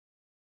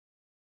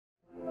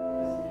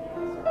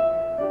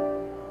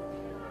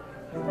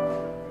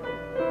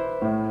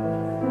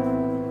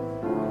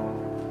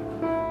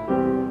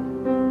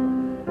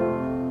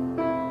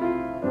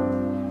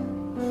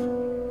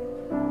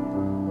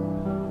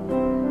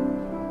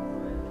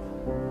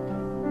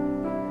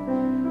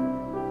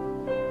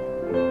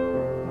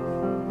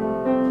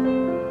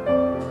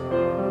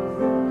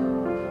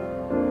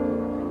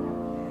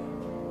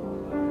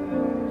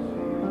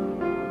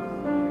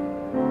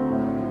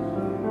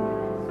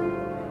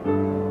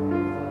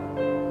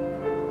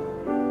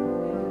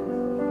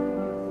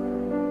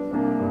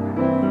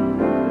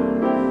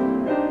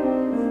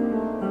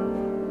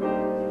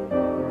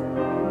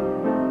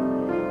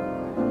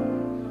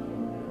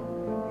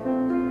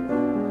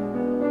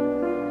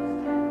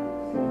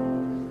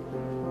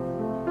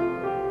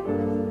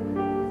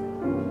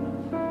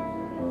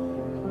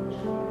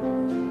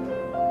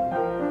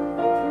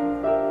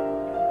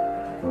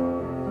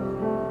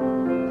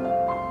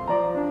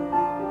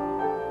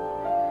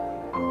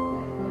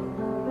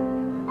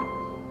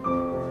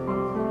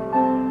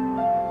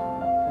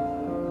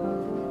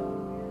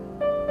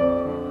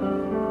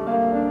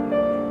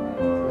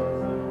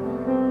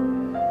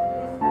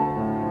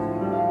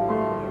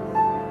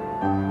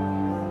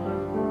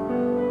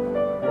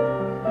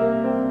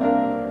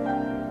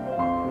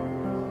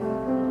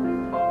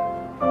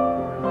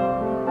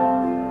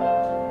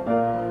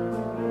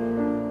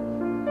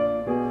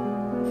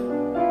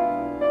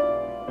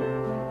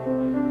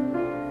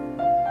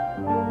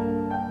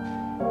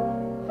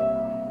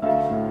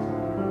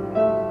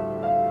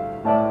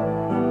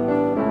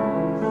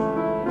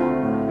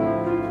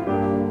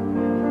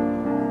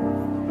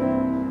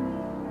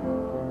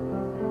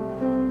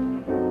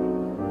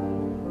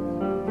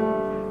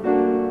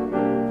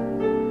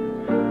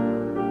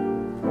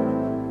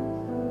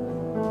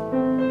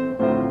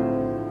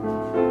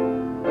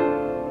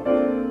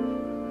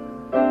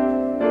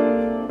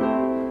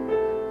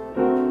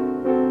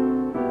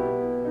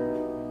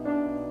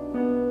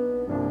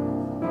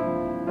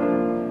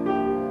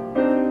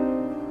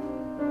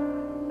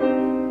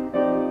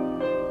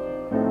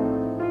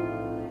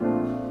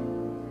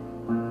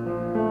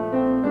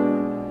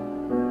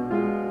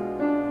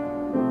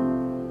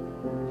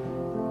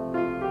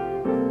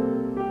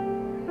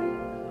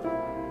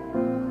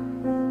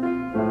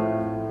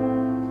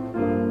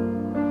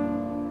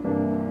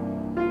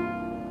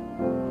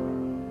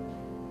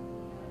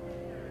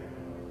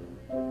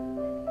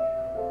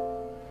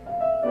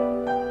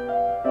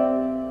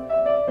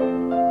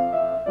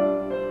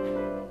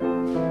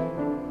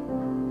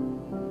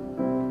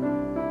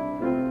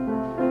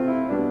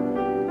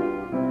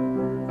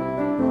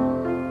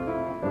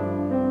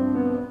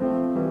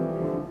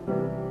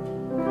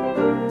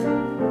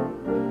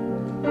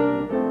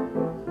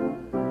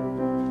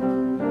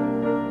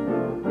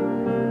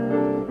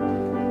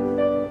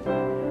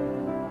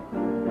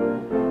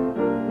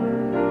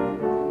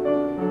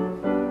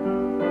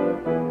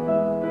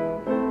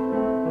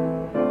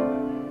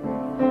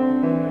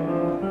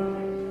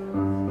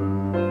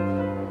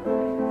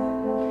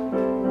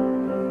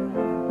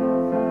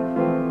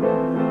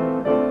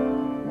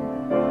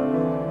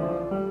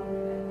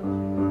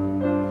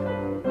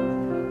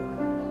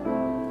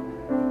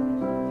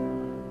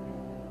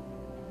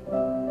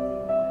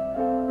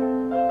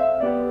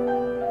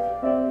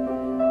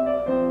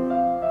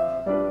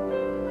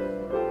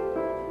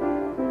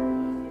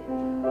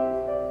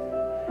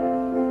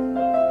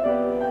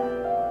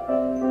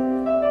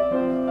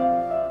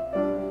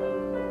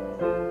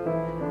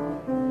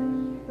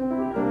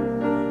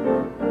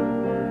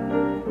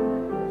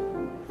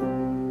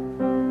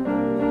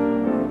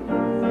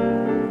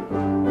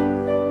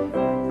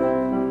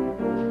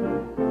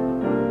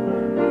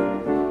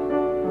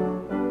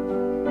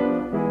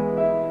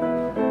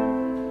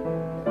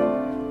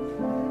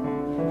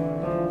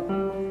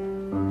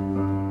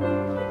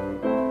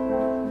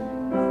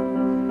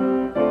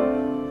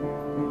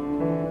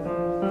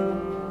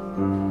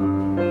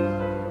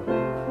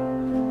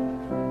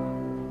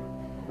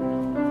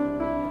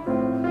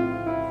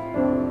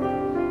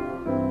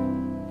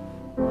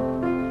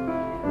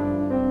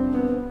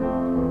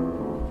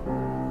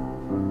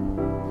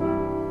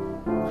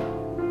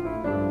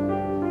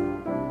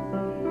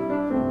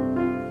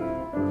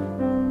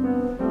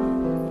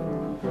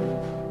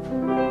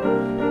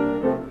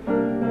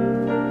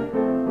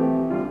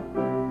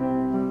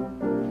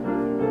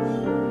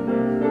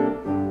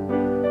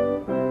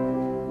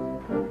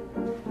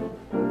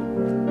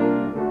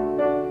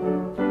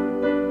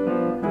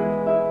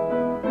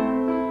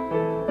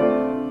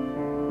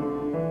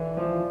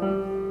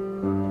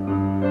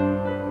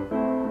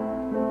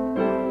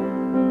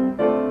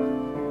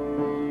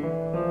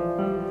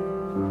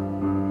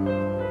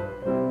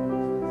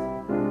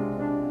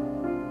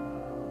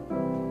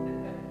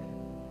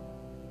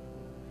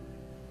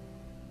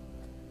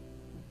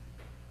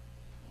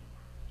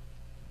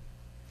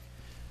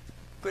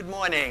Good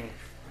morning.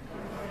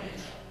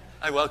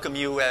 I welcome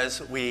you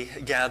as we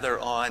gather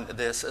on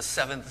this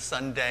seventh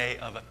Sunday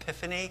of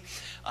Epiphany.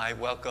 I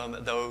welcome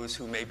those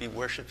who may be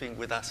worshiping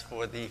with us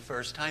for the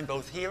first time,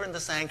 both here in the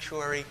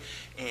sanctuary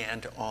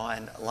and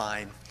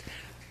online.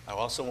 I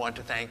also want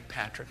to thank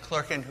Patrick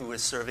Clerkin, who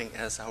is serving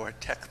as our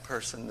tech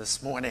person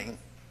this morning.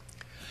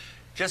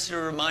 Just a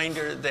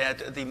reminder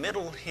that the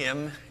middle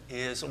hymn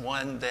is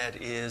one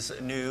that is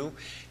new.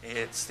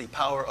 It's The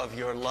Power of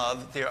Your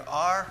Love. There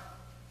are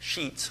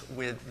sheets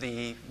with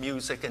the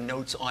music and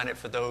notes on it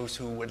for those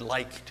who would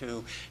like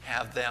to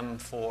have them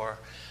for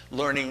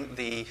learning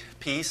the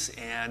piece.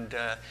 And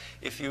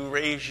if you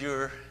raise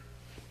your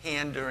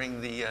hand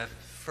during the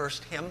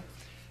first hymn,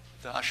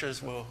 the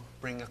ushers will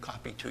bring a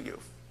copy to you.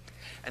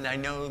 And I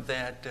know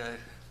that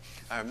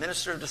our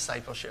Minister of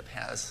Discipleship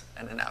has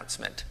an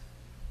announcement.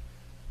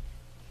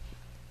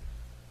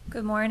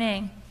 Good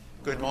morning.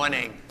 Good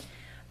morning.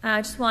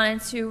 I just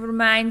wanted to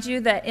remind you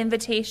that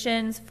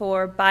invitations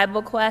for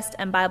Bible Quest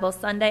and Bible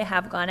Sunday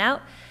have gone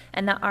out,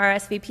 and the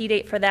RSVP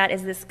date for that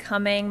is this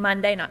coming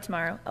Monday, not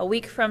tomorrow, a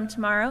week from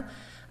tomorrow,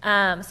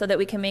 so that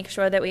we can make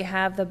sure that we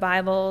have the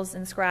Bibles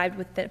inscribed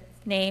with the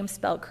name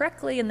spelled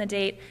correctly and the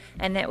date,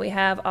 and that we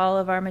have all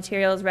of our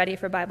materials ready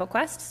for Bible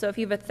Quest. So if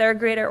you have a third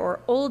grader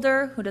or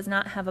older who does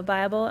not have a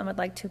Bible and would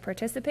like to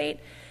participate,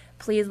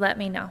 please let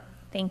me know.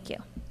 Thank you.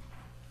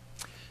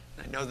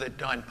 I know that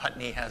Don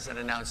Putney has an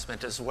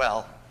announcement as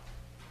well.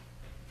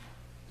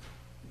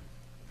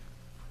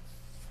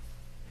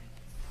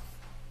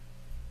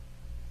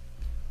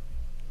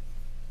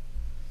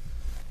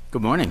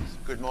 Good morning.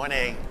 Good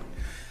morning.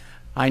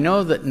 I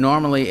know that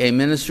normally a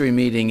ministry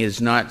meeting is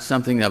not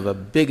something of a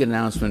big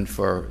announcement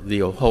for the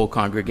whole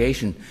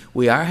congregation.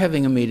 We are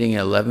having a meeting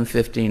at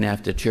 11:15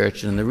 after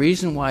church, and the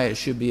reason why it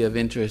should be of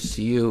interest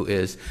to you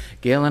is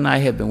Gail and I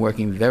have been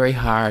working very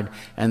hard,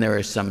 and there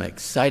are some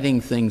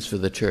exciting things for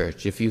the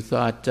church. If you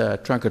thought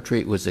Trunk or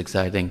Treat was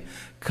exciting,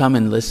 come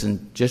and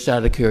listen just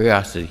out of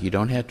curiosity. You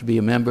don't have to be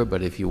a member,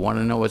 but if you want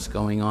to know what's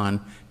going on,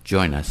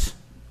 join us.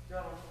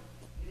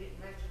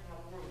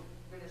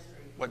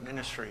 What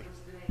ministry?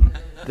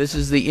 This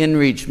is the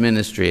InReach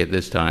ministry at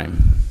this time.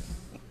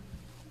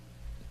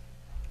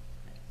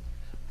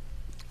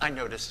 I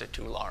noticed it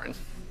too, Lauren.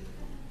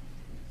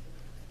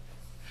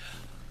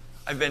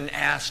 I've been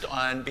asked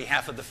on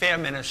behalf of the Fair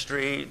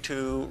Ministry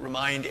to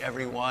remind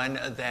everyone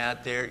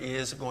that there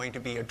is going to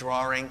be a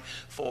drawing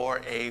for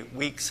a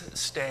week's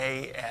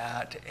stay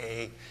at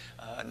a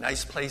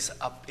nice place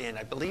up in,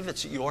 I believe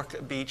it's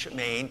York Beach,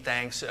 Maine,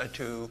 thanks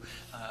to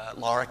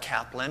Laura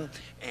Kaplan.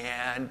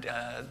 And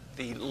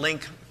the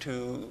link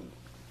to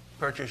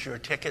purchase your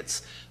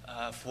tickets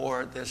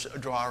for this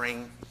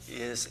drawing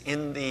is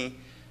in the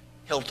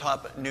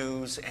Hilltop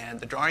News, and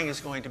the drawing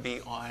is going to be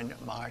on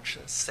March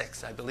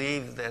 6th. I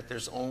believe that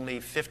there's only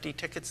 50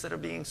 tickets that are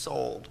being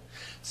sold,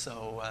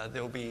 so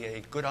there'll be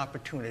a good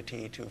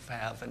opportunity to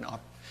have a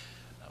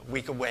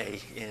week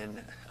away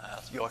in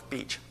York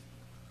Beach.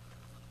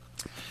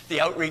 The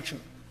outreach...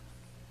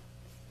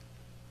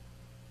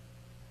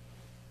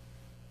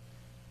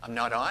 I'm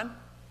not on?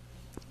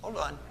 Hold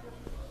on.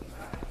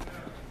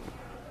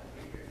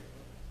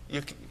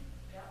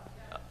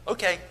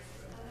 Okay.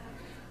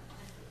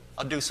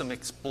 I'll do some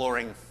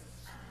exploring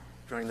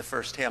during the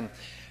first hymn.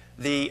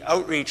 The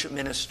outreach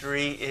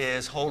ministry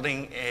is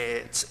holding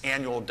its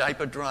annual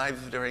diaper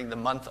drive during the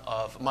month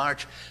of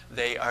March.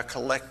 They are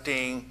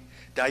collecting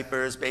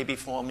diapers, baby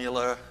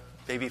formula,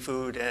 baby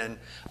food, and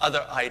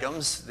other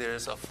items.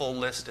 There's a full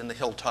list in the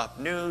Hilltop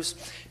News,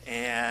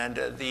 and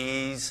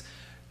these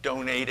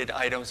donated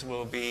items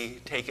will be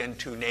taken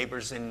to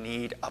Neighbors in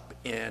Need up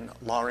in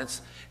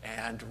Lawrence,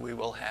 and we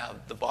will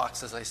have the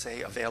box, as I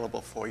say,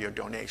 available for your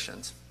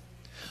donations.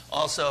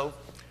 Also,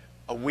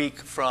 a week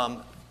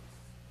from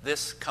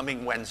this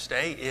coming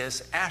Wednesday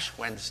is Ash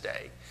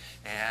Wednesday,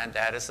 and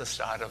that is the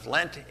start of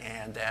Lent,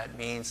 and that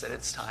means that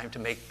it's time to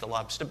make the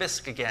lobster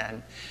bisque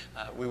again.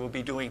 We will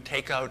be doing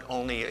takeout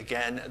only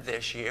again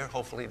this year.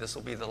 Hopefully this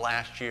will be the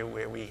last year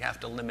where we have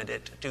to limit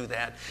it to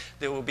that.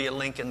 There will be a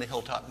link in the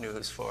Hilltop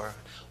News for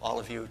all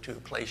of you to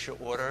place your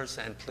orders,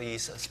 and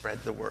please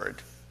spread the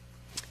word.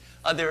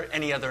 Are there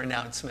any other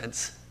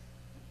announcements?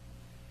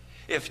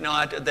 If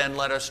not, then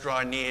let us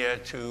draw near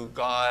to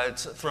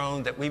God's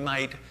throne that we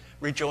might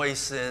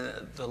rejoice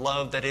in the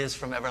love that is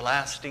from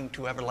everlasting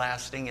to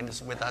everlasting and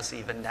is with us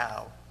even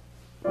now.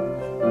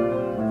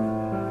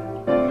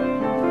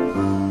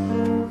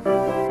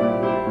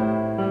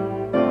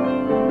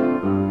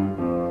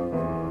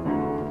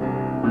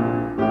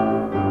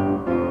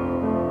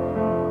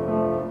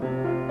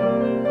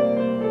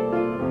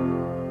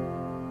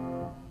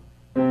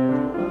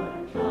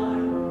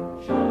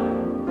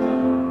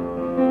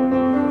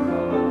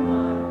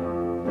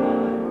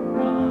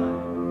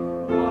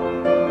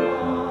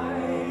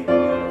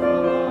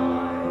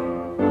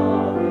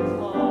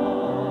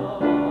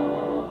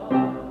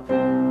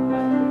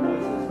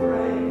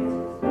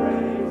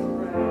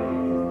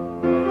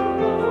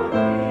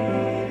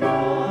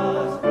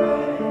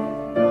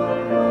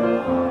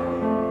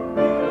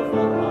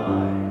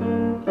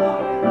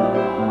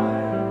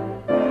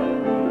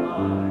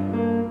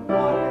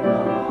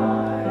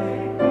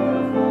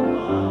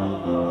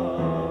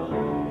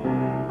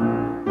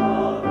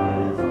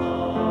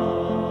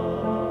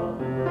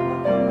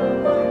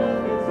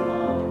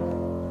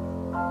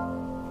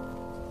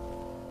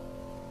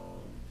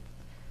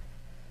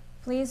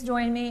 Please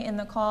join me in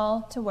the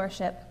call to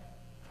worship.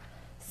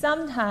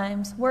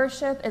 Sometimes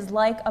worship is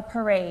like a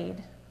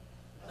parade,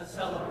 a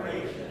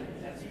celebration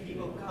as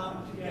people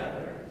come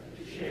together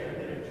to share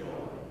their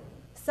joy.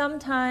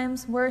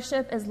 Sometimes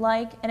worship is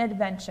like an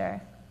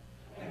adventure,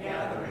 A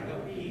gathering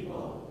of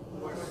people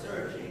who are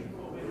searching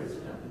for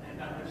wisdom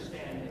and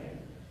understanding.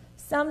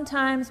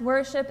 Sometimes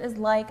worship is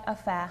like a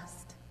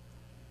fast,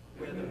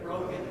 Where the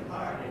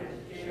brokenhearted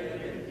share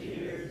their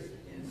tears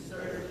in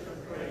search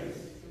of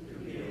grace to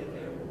heal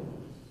their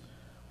wounds.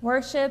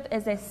 Worship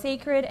is a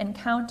sacred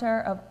encounter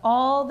of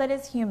all that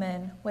is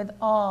human with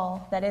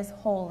all that is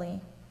holy.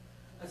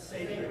 A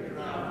sacred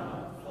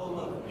drama full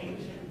of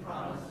ancient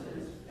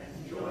promises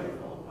and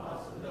joyful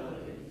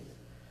possibilities.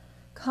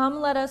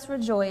 Come, let us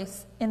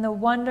rejoice in the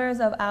wonders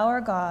of our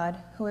God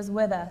who is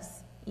with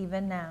us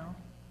even now.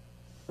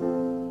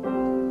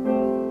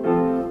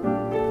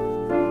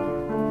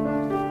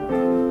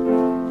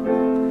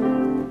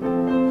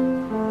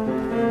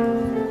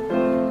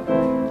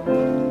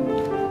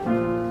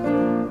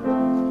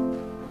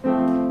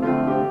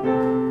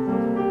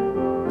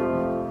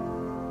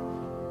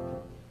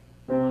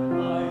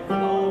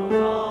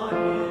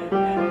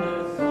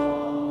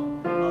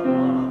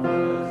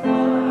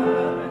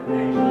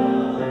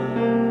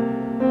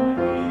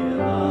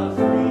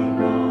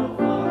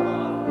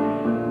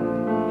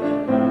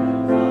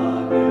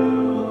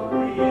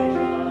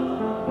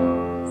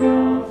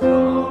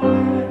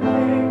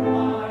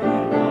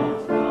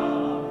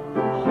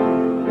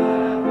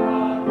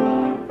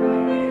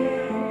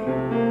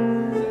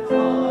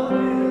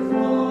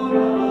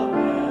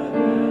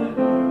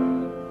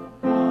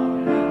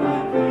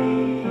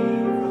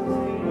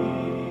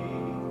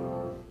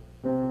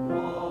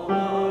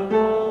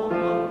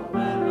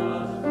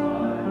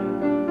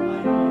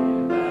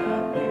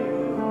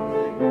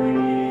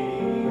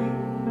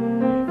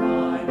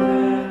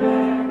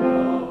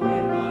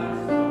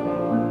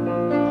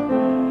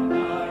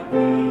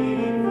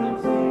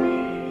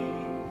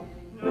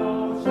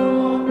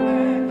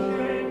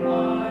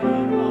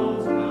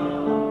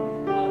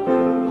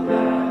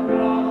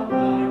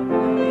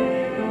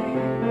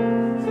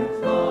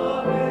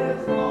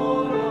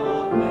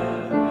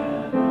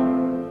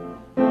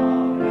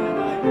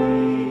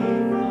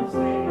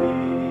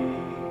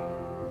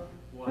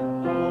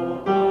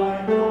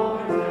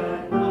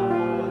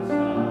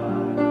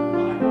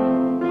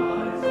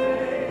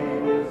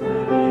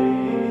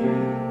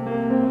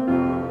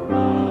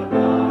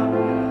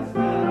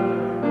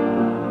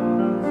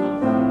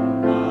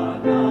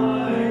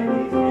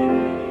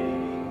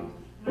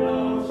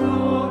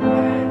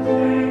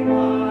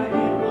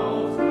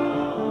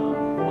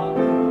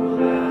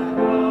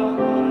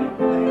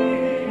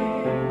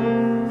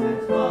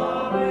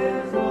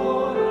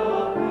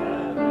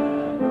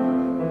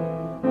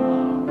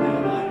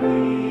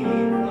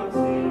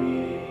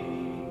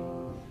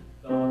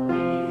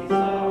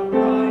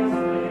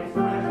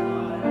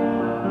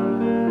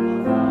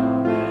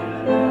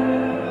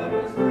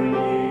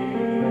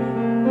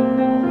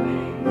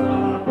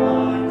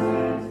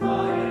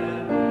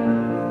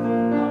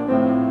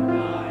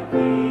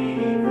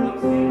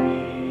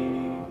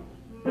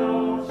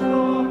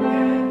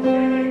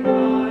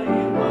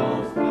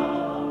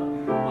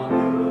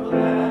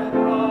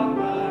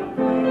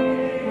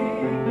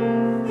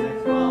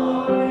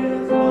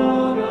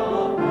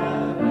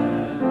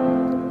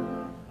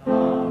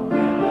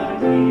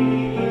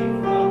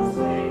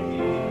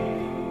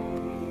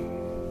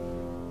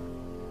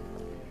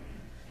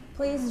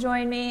 Please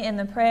join me in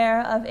the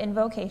prayer of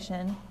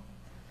invocation.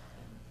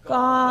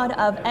 God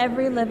of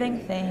every living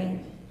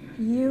thing,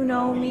 you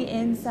know me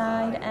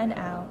inside and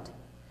out.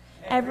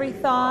 Every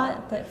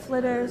thought that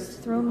flitters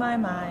through my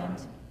mind,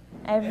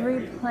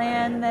 every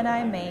plan that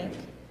I make,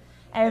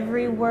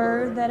 every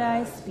word that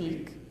I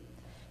speak.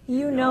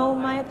 You know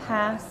my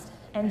past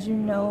and you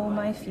know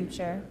my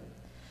future.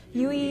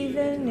 You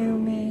even knew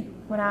me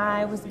when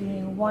I was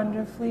being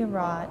wonderfully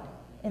wrought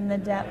in the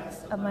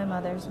depths of my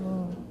mother's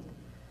womb.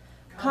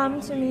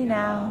 Come to me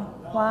now,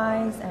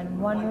 wise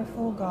and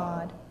wonderful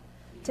God,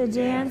 to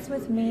dance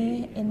with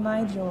me in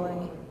my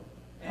joy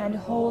and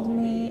hold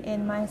me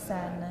in my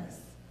sadness.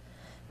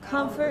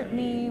 Comfort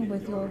me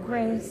with your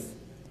grace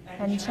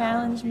and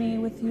challenge me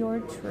with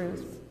your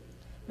truth,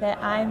 that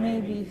I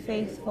may be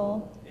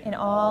faithful in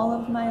all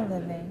of my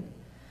living.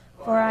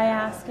 For I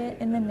ask it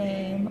in the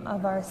name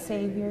of our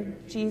Savior,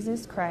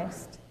 Jesus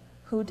Christ,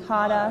 who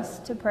taught us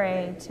to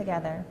pray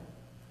together.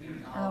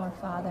 Our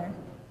Father,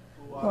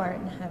 who art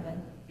in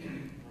heaven,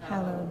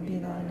 hallowed be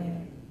thy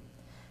name.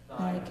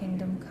 Thy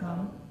kingdom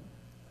come,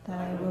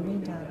 thy will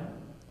be done,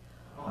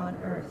 on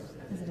earth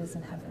as it is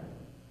in heaven.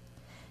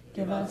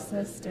 Give us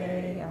this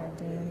day our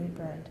daily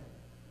bread,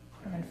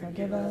 and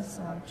forgive us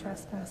our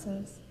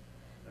trespasses,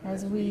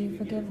 as we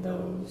forgive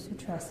those who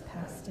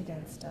trespass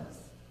against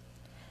us.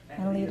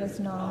 And lead us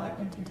not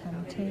into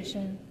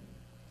temptation,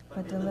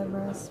 but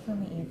deliver us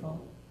from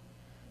evil.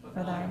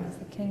 For thine is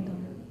the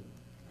kingdom,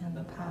 and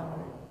the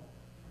power,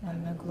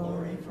 and the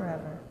glory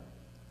forever.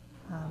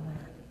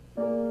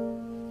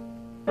 Amen.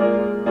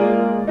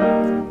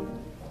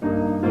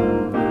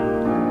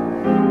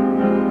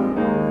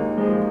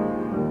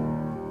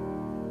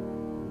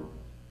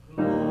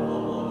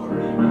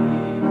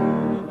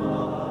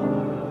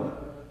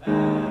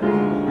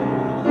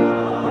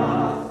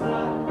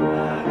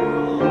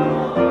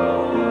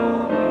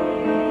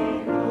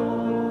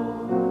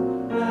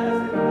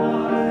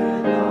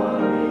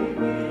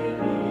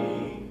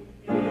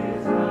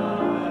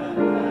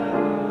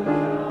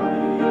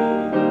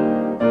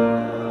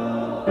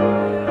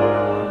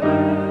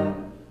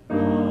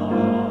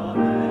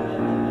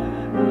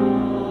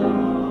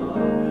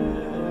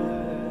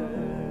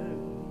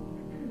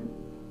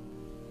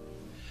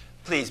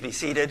 be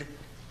seated.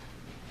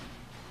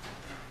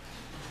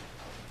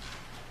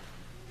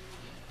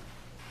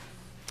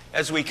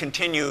 As we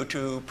continue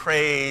to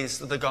praise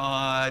the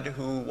God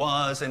who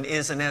was and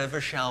is and ever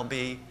shall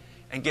be,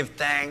 and give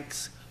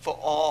thanks for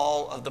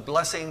all of the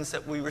blessings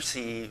that we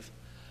receive,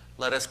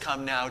 let us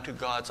come now to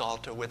God's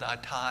altar with our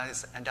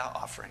tithes and our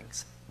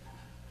offerings.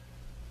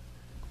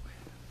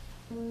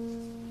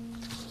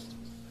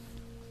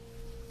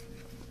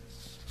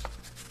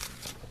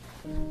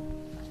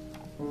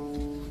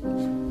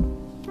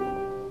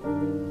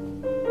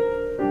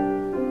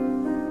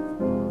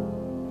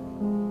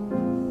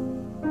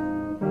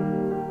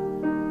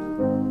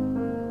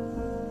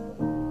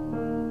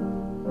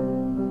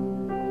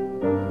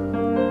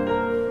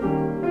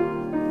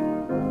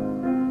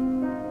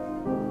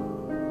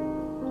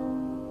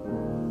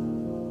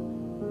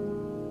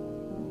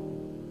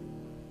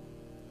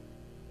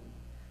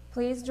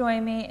 Please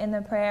join me in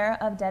the prayer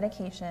of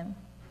dedication.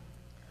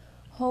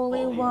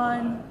 Holy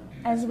One,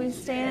 as we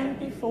stand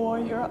before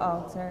your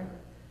altar,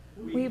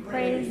 we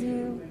praise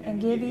you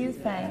and give you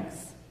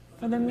thanks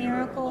for the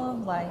miracle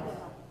of life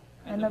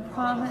and the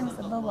promise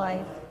of the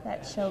life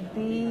that shall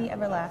be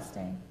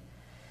everlasting.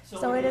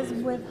 So it is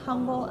with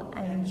humble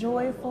and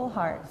joyful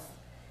hearts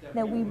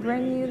that we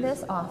bring you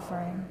this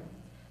offering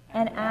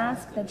and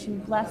ask that you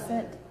bless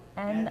it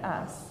and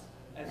us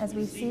as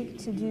we seek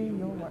to do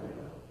your work.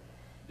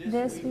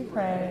 This we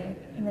pray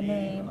in the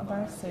name of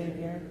our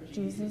Savior,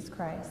 Jesus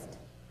Christ,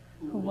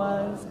 who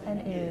was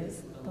and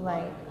is the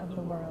light of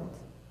the world.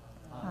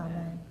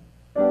 Amen.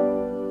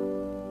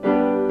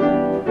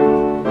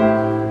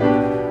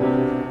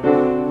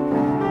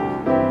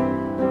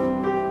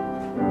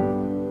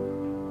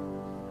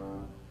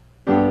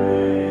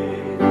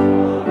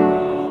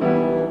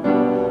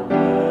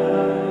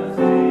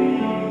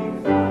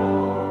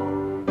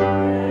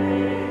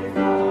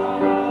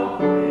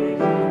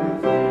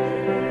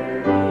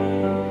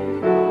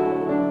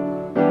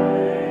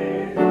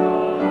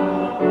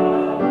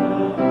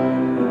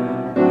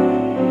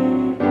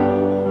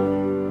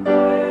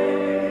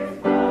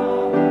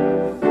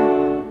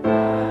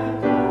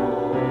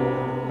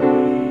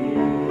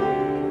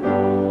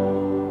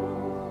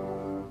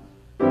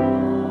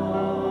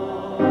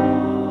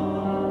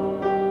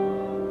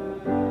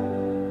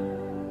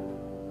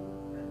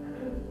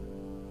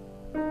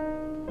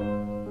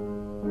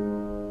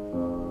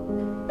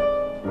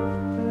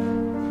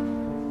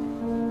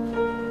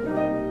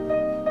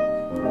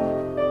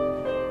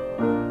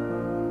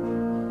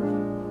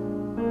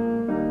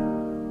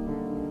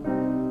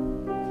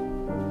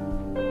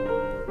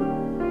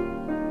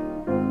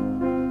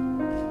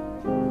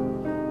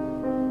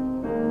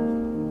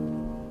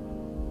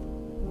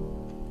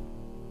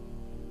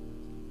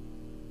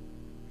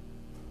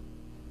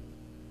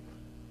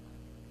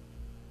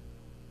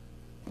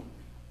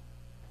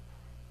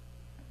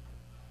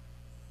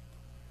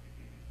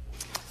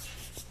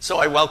 So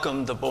I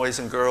welcome the boys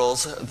and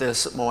girls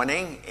this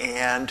morning,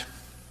 and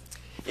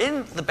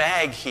in the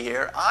bag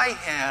here I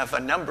have a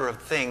number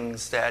of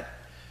things that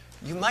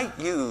you might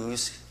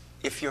use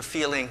if you're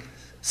feeling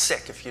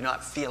sick, if you're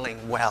not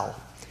feeling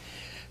well.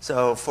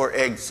 So for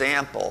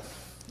example,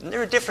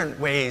 there are different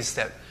ways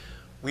that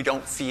we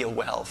don't feel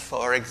well.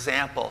 For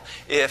example,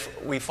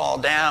 if we fall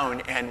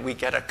down and we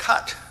get a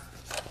cut,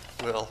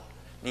 we'll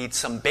need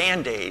some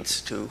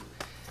Band-Aids to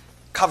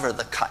cover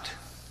the cut.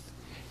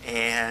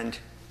 And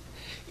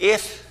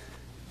if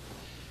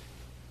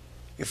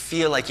you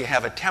feel like you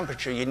have a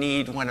temperature, you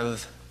need one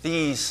of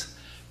these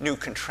new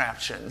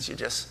contraptions. You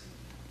just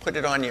put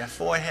it on your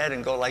forehead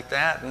and go like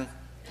that, and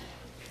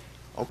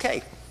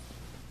okay.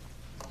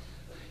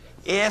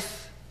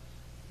 If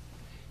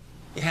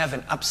you have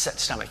an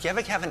upset stomach, you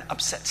ever have an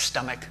upset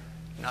stomach,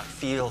 not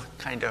feel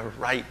kind of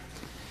right,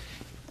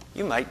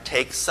 you might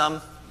take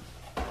some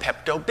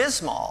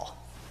Pepto-Bismol.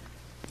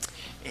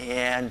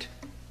 And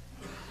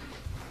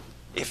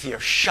if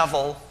your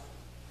shovel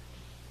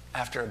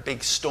after a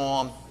big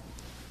storm,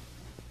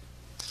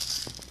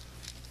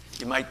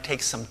 you might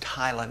take some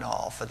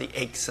Tylenol for the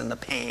aches and the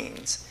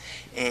pains.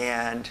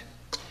 And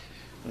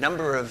a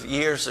number of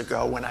years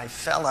ago, when I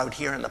fell out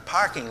here in the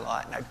parking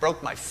lot and I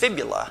broke my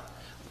fibula,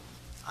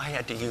 I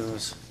had to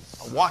use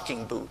a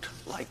walking boot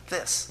like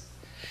this.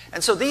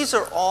 And so these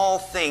are all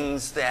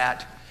things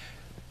that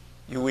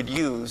you would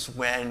use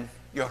when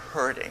you're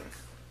hurting.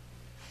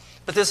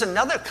 But there's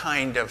another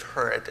kind of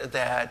hurt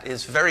that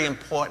is very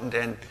important,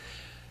 and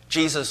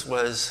Jesus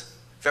was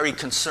very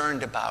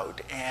concerned about,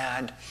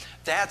 and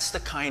that's the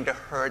kind of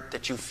hurt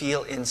that you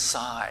feel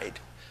inside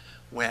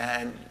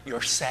when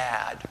you're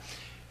sad.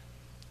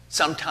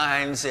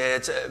 Sometimes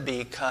it's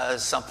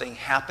because something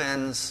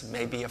happens,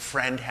 maybe a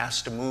friend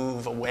has to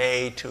move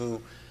away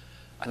to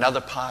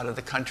another part of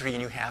the country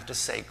and you have to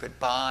say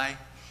goodbye.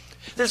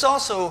 There's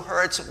also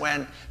hurts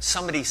when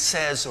somebody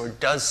says or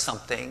does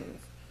something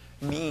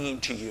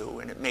mean to you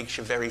and it makes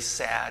you very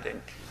sad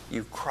and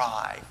you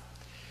cry.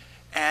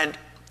 And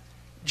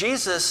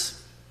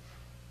Jesus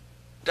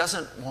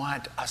doesn't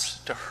want us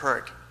to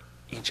hurt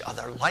each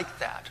other like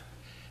that.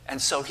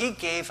 And so he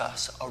gave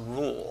us a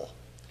rule.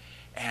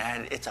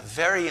 And it's a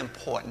very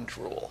important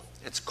rule.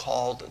 It's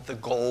called the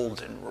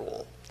Golden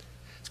Rule.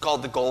 It's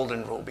called the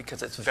Golden Rule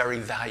because it's very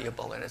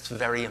valuable and it's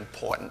very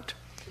important.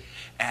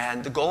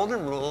 And the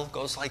Golden Rule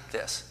goes like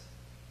this: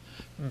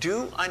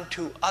 do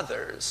unto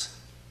others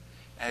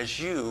as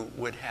you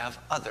would have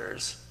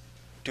others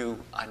do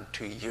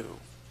unto you.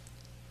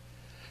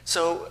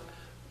 So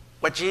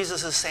what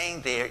Jesus is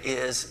saying there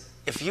is,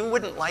 if you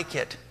wouldn't like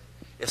it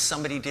if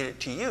somebody did it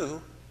to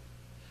you,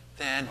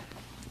 then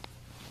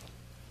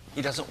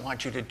he doesn't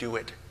want you to do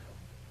it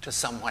to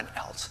someone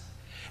else.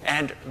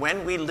 And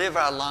when we live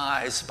our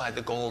lives by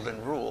the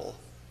Golden Rule,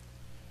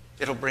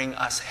 it'll bring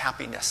us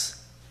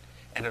happiness,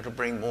 and it'll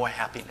bring more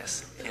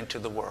happiness into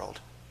the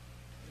world.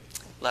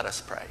 Let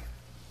us pray.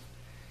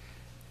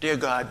 Dear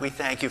God, we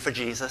thank you for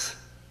Jesus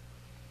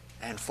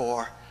and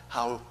for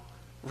how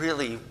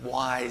really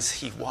wise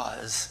he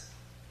was.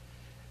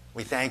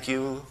 We thank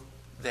you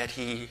that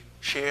he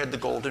shared the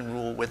Golden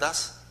Rule with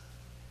us.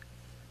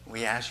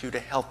 We ask you to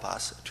help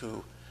us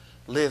to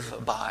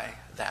live by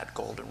that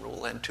Golden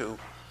Rule and to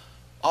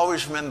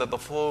always remember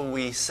before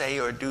we say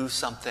or do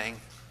something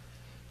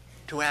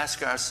to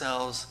ask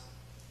ourselves,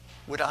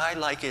 would I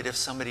like it if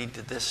somebody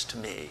did this to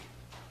me?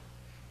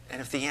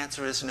 And if the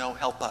answer is no,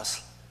 help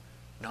us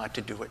not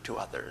to do it to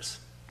others.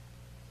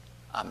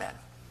 Amen.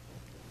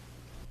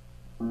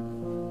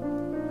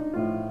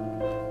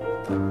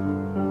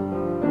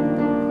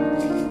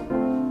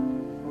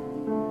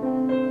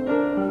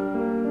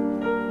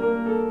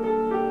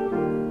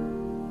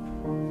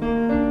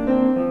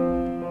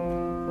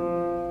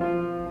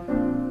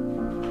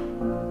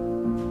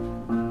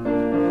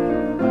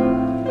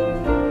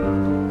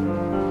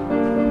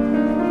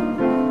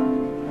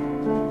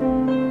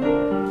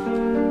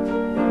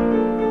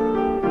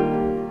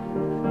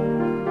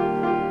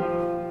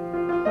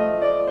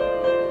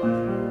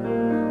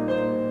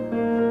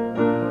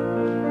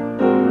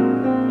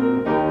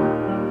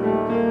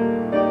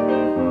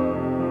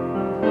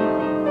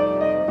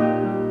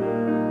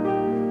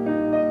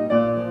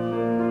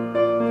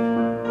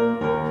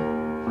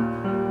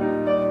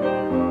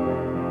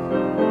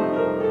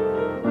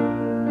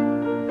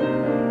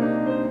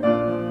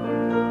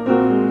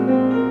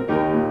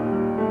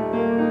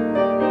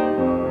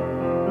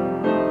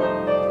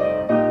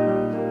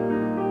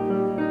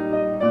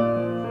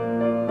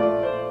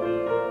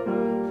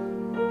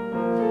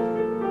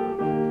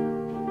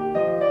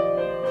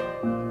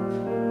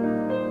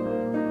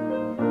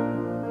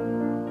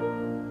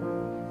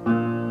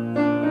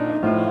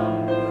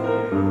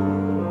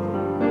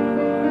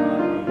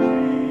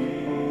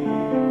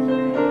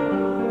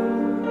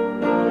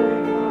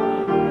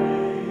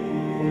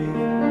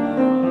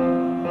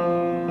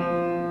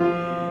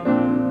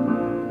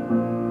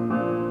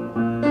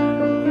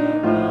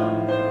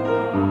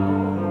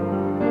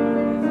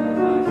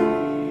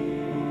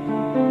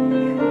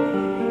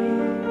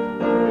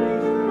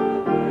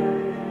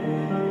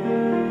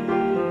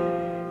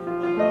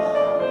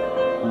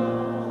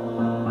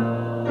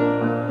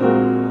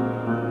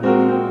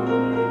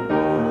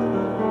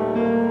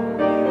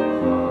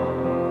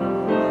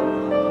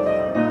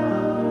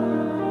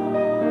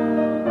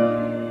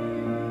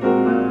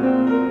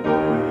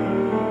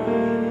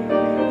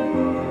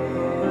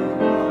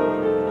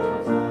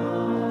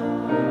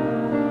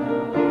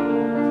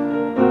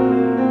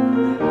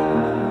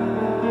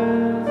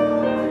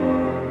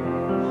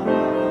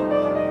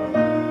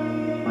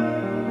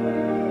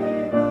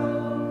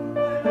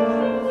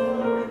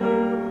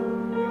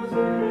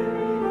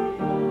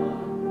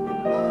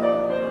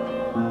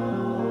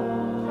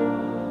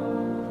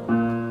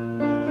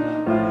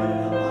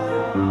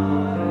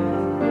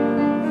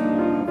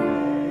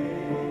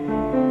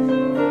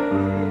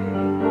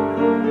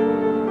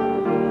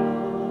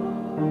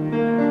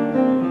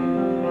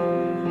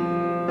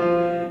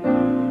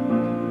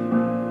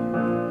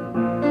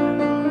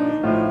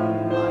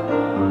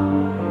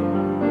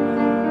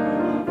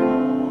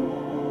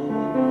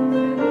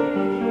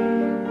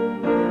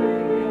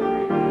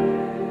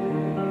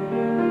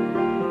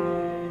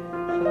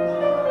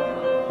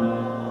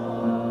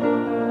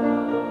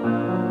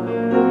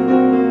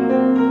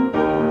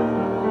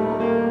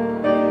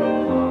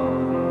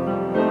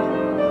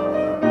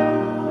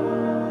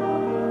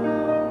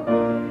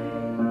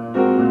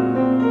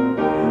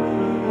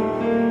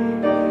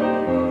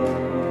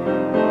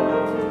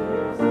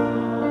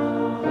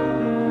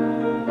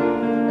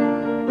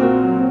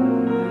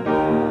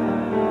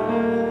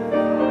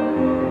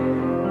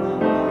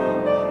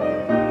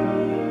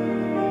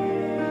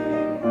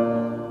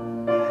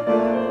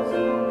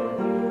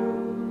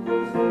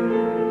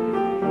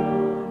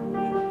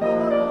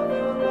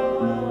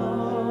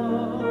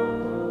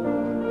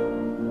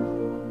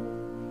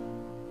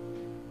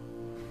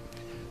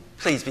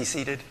 Please be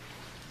seated.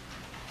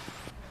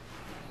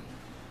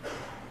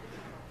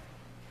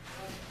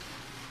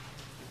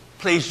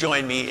 Please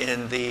join me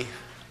in the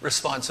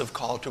responsive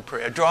call to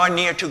prayer. Draw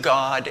near to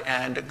God,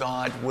 and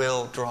God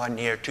will draw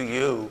near to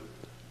you.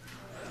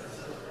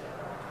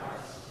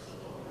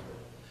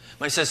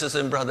 My sisters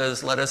and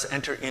brothers, let us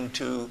enter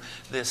into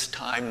this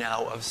time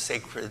now of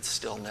sacred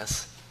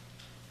stillness.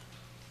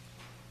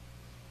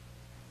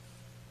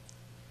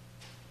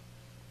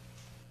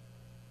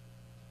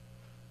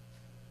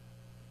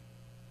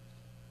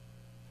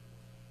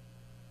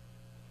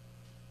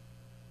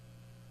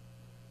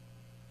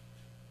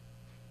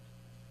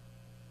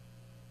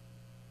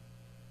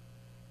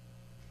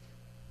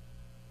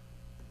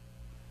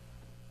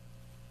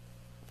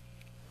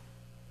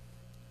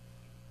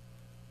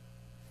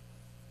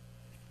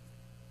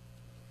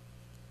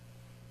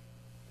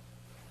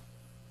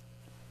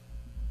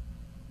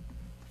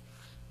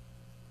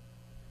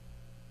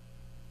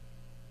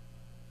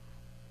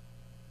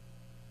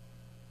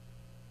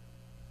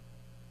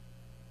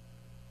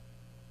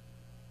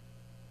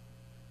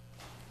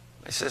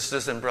 My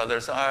sisters and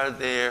brothers, are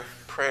there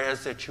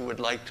prayers that you would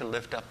like to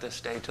lift up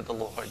this day to the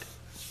Lord?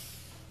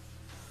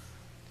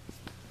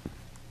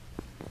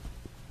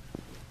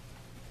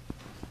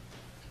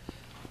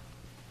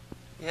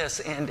 Yes,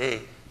 Andy. Dee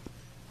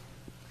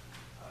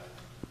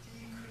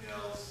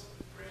Kuhnell's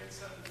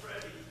grandson,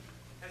 Freddie,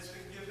 has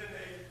been given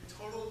a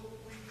totally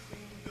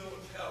clean bill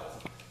of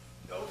health.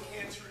 No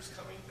cancer is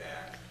coming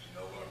back. He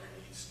no longer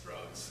needs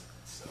drugs.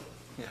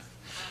 Yeah.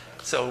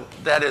 So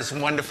that is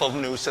wonderful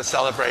news to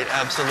celebrate,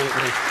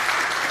 absolutely.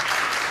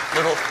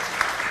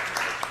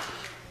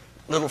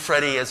 Little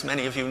Freddie, as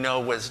many of you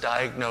know, was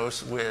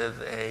diagnosed with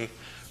a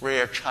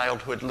rare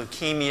childhood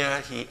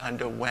leukemia. He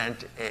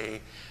underwent a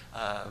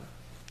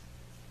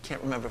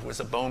can't remember if it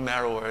was a bone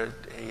marrow or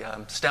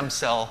a stem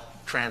cell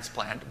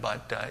transplant,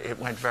 but it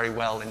went very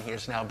well, and he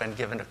has now been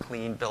given a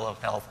clean bill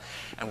of health,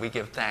 and we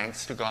give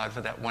thanks to God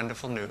for that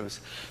wonderful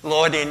news.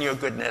 Lord, in your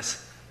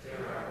goodness.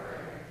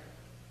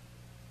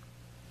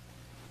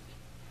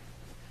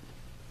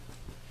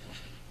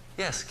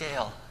 Yes,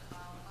 Gail. I'd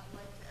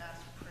like to ask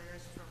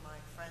prayers for my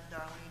friend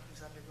Darlene,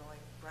 who's undergoing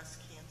breast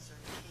cancer,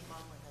 chemo,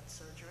 and then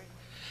surgery.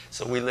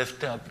 So we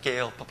lift up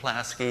Gail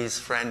Poplaski's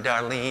friend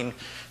Darlene,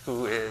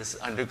 who is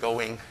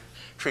undergoing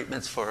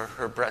treatments for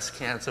her breast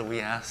cancer. We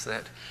ask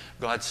that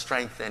God's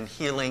strength and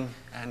healing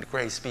and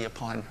grace be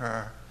upon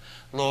her.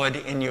 Lord,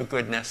 in your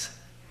goodness.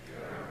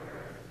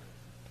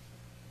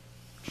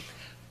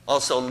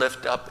 Also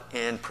lift up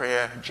in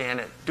prayer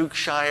Janet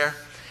Dukeshire,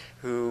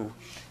 who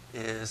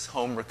is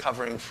home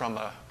recovering from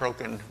a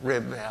broken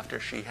rib after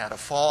she had a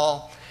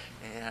fall.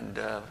 And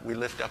we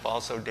lift up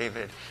also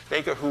David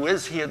Baker, who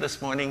is here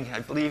this morning.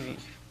 I believe you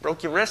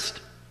broke your wrist.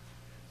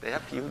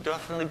 Yep, you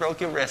definitely broke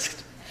your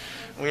wrist.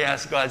 We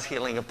ask God's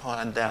healing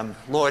upon them.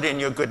 Lord, in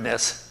your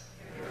goodness.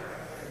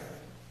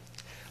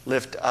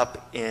 Lift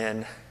up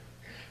in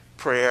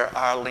prayer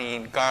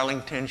Arlene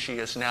Garlington. She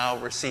is now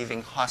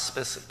receiving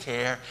hospice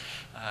care.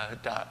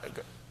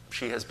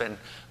 She has been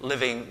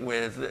living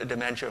with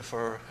dementia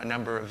for a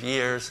number of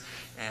years,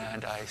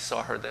 and I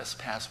saw her this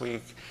past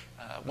week.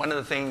 One of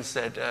the things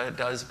that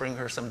does bring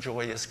her some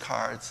joy is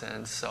cards,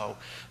 and so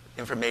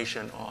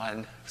information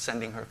on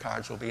sending her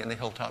cards will be in the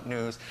Hilltop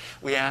News.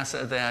 We ask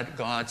that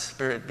God's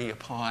Spirit be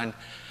upon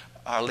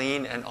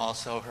Arlene and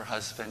also her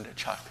husband,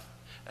 Chuck,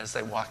 as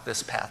they walk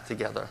this path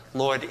together.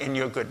 Lord, in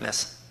your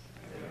goodness.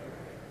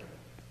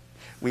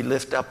 We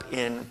lift up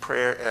in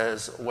prayer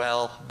as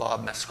well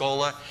Bob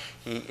Mascola.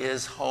 He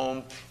is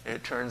home.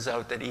 It turns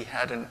out that he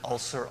had an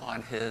ulcer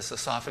on his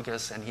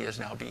esophagus, and he is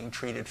now being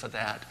treated for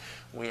that.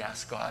 We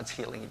ask God's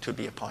healing to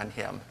be upon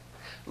him.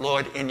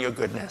 Lord, in your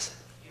goodness.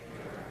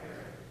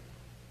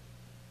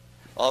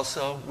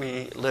 Also,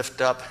 we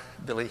lift up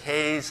Billy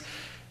Hayes.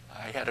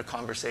 I had a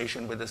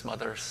conversation with his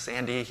mother,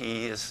 Sandy.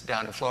 He is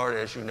down in Florida.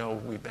 As you know,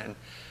 we've been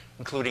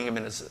including him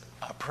in his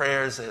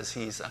prayers as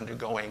he's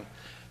undergoing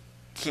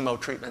chemo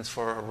treatments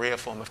for a rare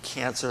form of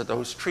cancer.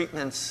 Those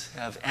treatments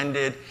have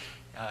ended.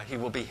 He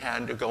will be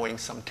undergoing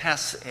some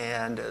tests,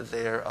 and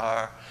there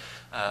are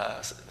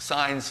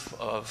signs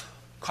of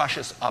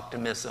cautious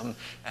optimism,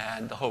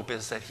 and the hope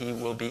is that he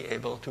will be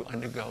able to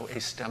undergo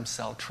a stem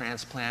cell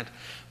transplant.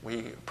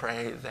 We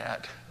pray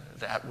that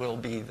that will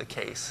be the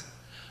case.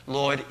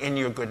 Lord, in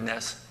your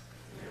goodness.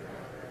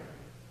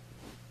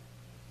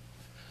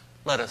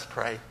 Let us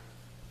pray.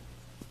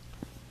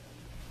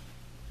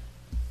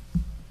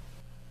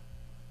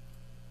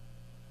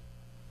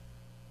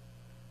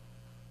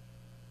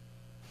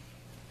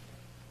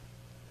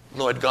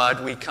 Lord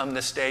God, we come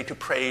this day to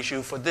praise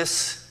you, for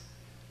this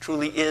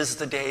truly is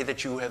the day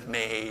that you have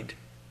made,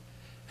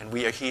 and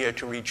we are here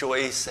to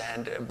rejoice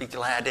and be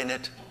glad in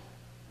it.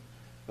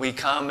 We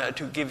come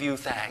to give you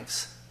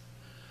thanks,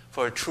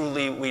 for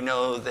truly we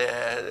know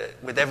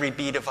that with every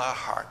beat of our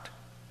heart,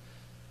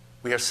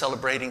 we are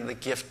celebrating the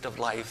gift of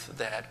life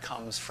that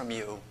comes from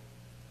you.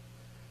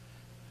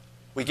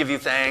 We give you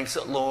thanks,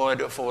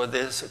 Lord, for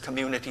this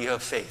community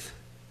of faith,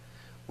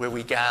 where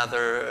we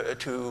gather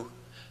to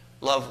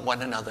love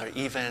one another,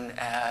 even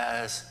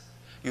as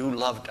you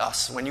loved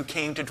us when you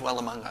came to dwell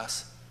among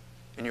us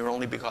in your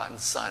only begotten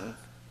Son.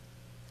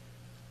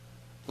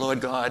 Lord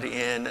God,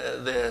 in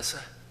this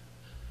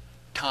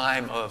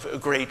time of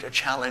great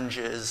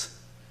challenges,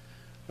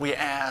 we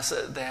ask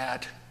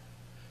that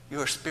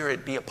your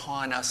Spirit be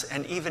upon us,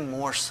 and even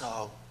more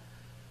so,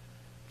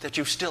 that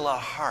you still our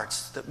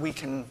hearts, that we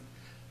can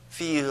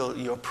feel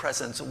your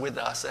presence with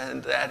us,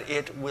 and that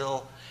it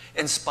will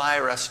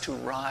inspire us to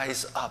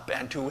rise up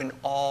and to in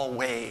all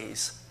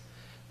ways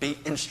be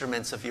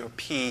instruments of your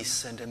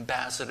peace and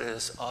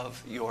ambassadors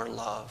of your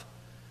love.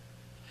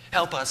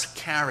 Help us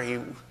carry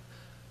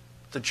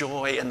the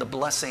joy and the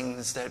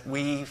blessings that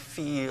we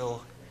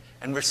feel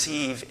and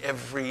receive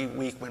every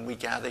week when we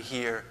gather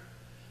here,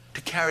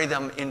 to carry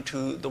them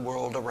into the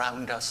world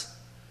around us,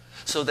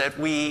 so that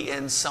we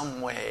in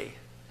some way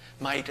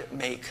might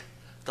make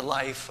the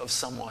life of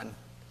someone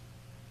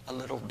a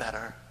little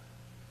better.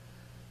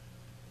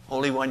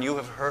 Holy One, you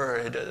have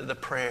heard the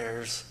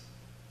prayers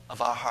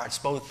of our hearts,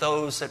 both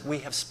those that we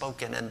have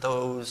spoken and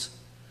those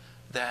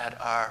that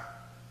are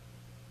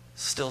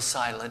still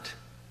silent.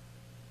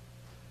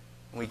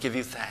 And we give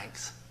you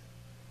thanks.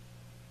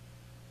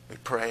 We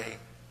pray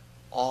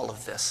all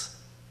of this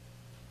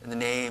in the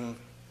name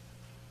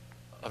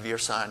of your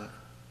Son,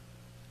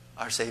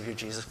 our Savior,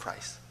 Jesus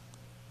Christ.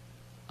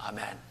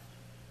 Amen.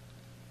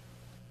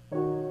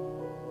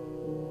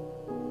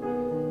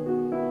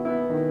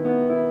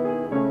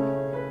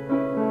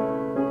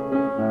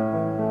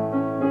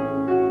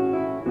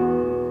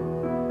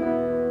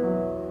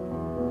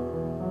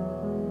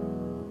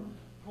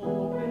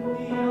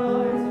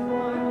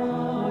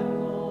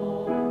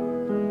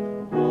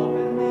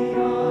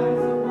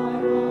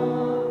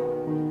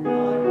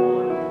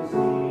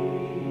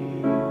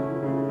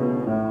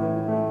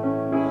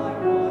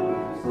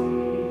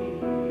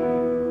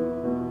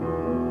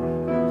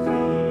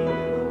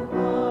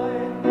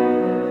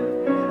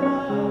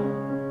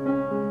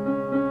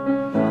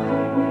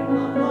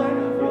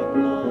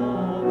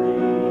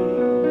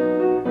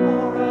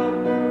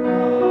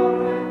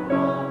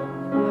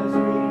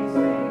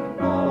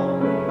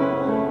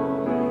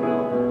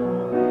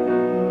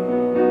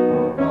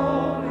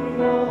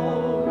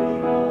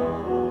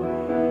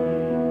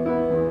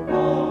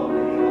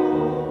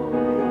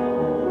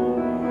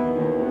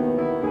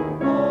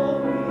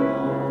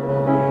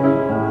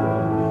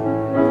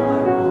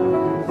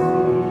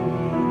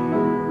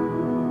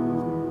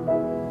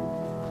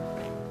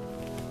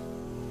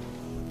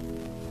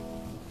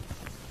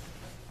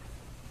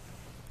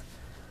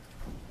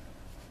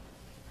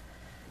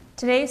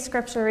 Today's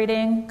scripture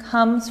reading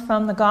comes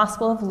from the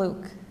Gospel of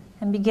Luke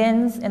and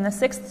begins in the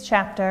 6th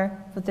chapter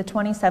with the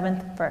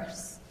 27th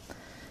verse.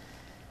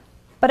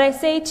 But I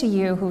say to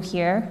you who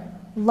hear,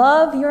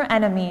 love your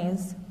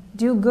enemies,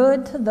 do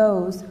good to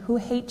those who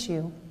hate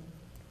you,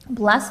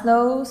 bless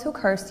those who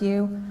curse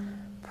you,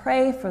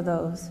 pray for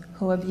those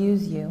who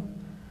abuse you.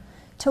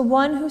 To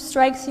one who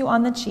strikes you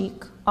on the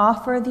cheek,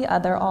 offer the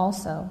other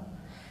also.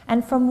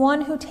 And from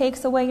one who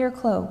takes away your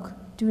cloak,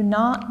 do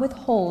not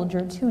withhold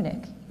your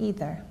tunic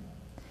either.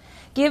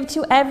 Give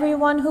to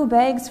everyone who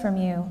begs from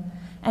you,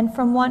 and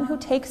from one who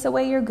takes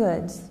away your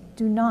goods,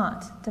 do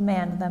not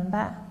demand them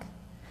back.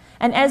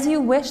 And as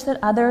you wish that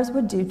others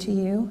would do to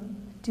you,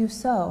 do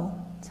so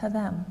to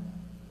them.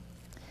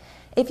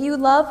 If you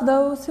love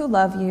those who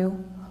love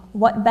you,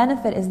 what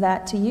benefit is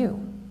that to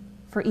you?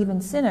 For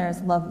even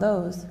sinners love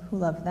those who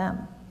love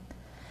them.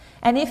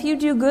 And if you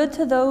do good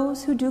to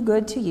those who do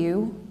good to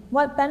you,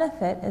 what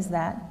benefit is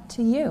that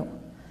to you?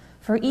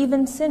 For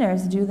even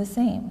sinners do the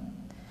same.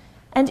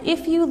 And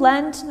if you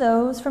lend to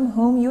those from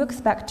whom you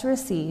expect to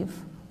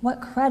receive,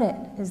 what credit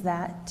is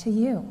that to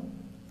you?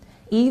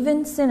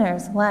 Even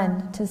sinners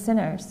lend to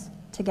sinners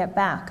to get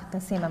back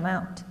the same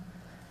amount.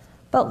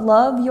 But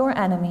love your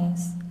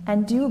enemies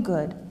and do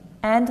good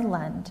and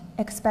lend,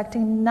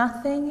 expecting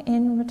nothing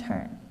in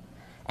return.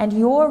 And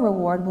your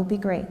reward will be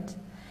great,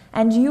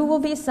 and you will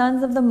be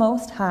sons of the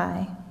Most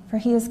High, for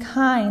he is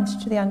kind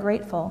to the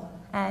ungrateful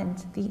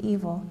and the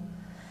evil.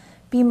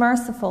 Be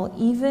merciful,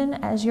 even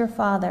as your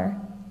Father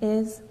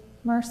is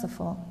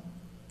merciful.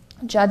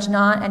 Judge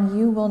not, and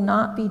you will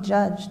not be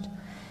judged.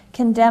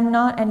 Condemn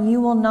not, and you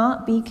will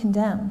not be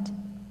condemned.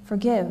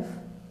 Forgive,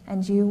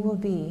 and you will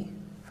be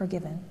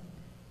forgiven.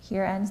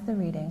 Here ends the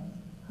reading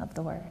of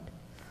the word.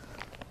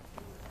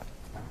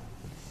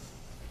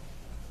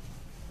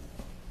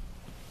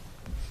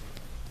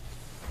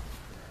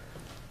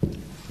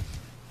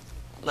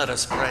 Let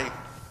us pray.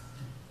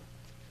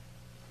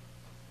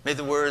 May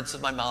the words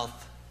of my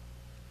mouth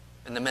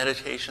and the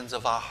meditations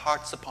of our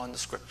hearts upon the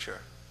Scripture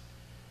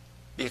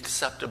be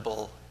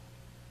acceptable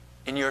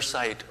in your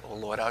sight, O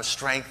Lord, our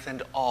strength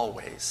and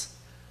always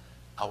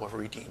our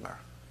Redeemer.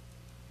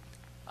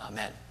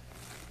 Amen.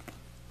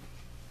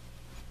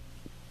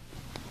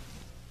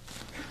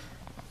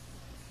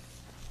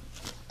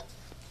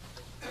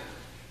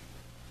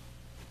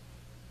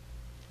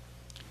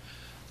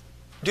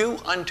 Do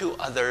unto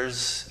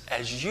others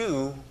as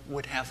you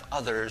would have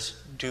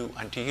others do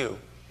unto you.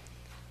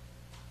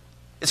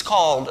 It's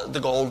called the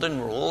Golden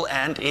Rule,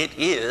 and it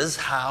is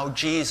how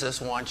Jesus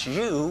wants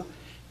you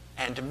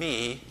and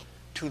me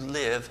to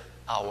live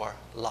our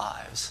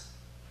lives.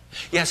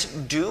 Yes,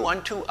 do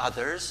unto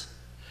others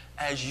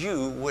as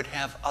you would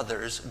have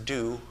others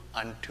do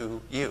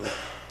unto you.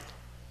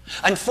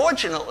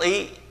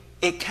 Unfortunately,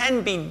 it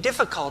can be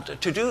difficult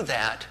to do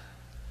that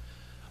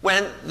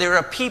when there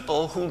are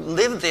people who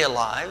live their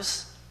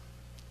lives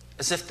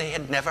as if they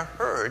had never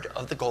heard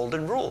of the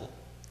Golden Rule.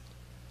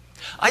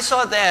 I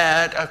saw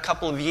that a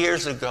couple of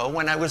years ago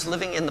when I was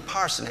living in the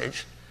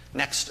parsonage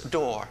next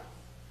door.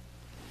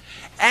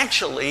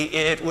 Actually,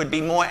 it would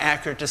be more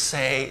accurate to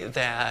say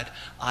that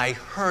I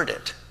heard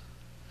it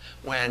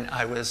when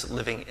I was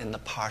living in the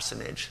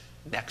parsonage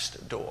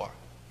next door.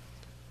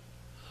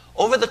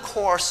 Over the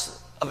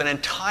course of an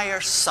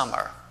entire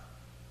summer,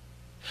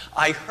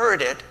 I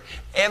heard it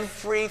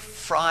every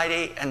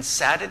Friday and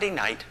Saturday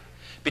night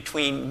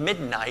between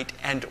midnight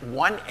and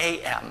 1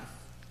 a.m.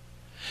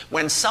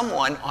 when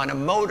someone on a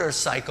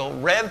motorcycle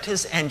revved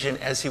his engine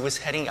as he was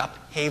heading up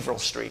Haverhill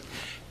Street.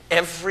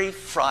 Every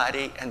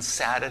Friday and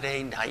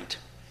Saturday night.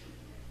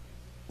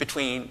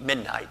 between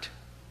midnight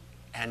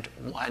and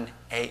 1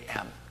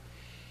 a.m.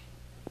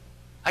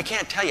 I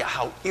can't tell you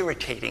how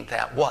irritating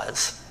that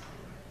was.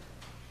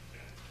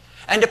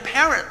 And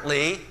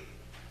apparently,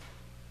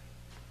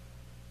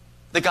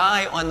 the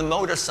guy on the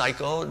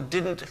motorcycle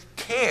didn't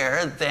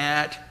care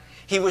that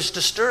he was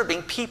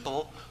disturbing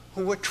people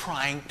who were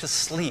trying to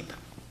sleep.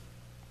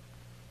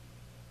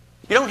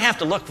 You don't have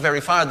to look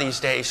very far these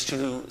days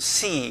to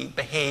see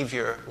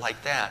behavior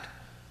like that.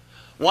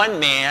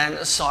 One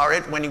man saw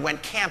it when he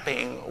went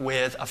camping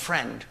with a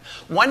friend.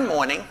 One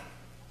morning,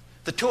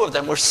 the two of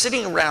them were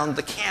sitting around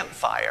the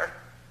campfire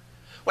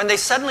when they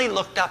suddenly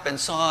looked up and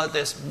saw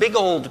this big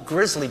old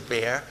grizzly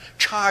bear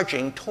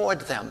charging toward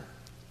them.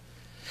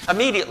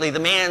 Immediately, the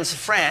man's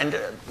friend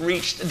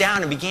reached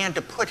down and began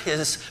to put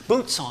his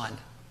boots on.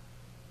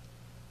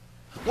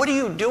 "What are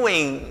you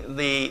doing?"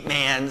 the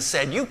man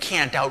said. "You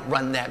can't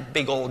outrun that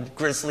big old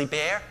grizzly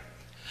bear."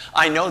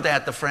 "I know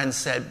that," the friend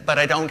said, "but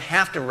I don't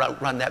have to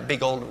outrun that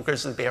big old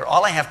grizzly bear.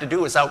 All I have to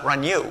do is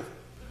outrun you."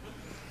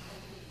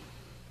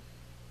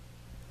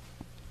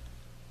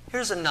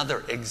 Here's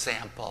another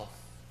example.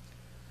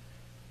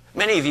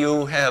 Many of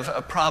you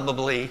have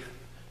probably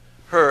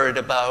heard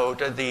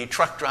about the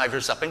truck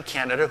drivers up in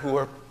Canada who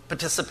are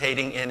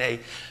participating in a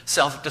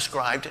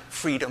self-described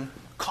freedom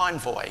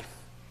convoy.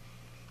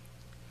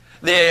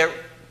 They're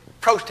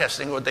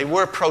protesting, or they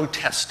were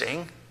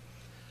protesting,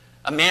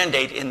 a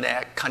mandate in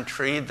that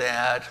country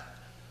that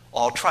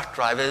all truck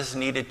drivers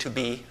needed to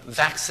be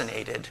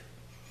vaccinated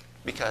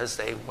because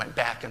they went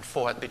back and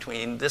forth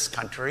between this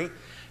country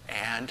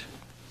and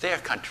their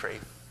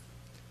country.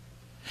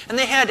 And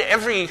they had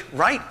every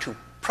right to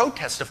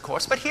protest, of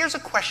course, but here's a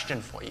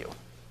question for you.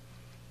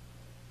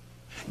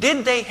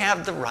 Did they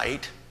have the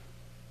right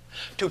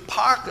to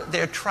park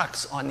their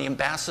trucks on the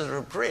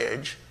Ambassador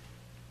Bridge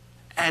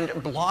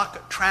and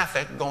block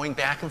traffic going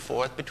back and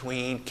forth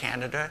between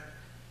Canada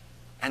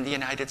and the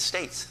United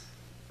States?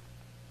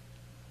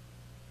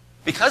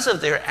 Because of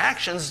their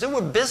actions, there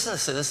were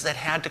businesses that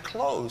had to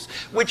close,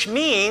 which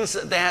means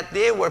that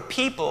there were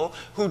people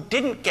who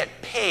didn't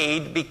get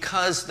paid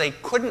because they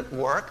couldn't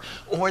work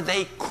or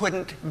they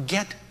couldn't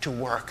get to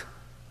work.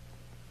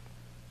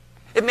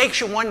 It makes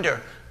you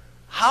wonder,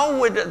 how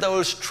would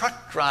those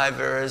truck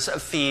drivers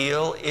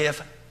feel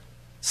if,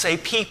 say,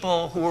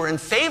 people who were in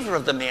favor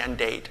of the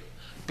mandate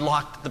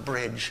blocked the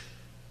bridge?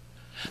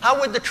 How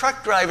would the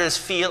truck drivers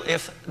feel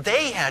if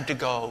they had to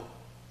go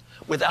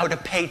without a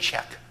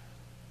paycheck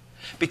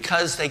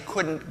because they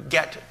couldn't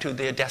get to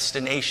their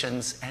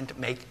destinations and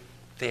make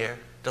their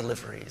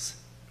deliveries?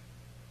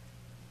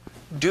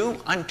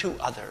 Do unto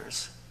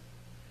others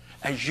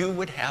as you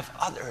would have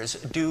others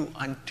do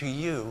unto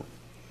you.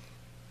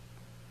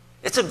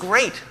 It's a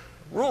great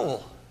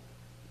rule,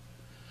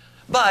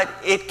 but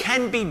it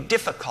can be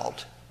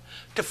difficult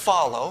to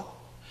follow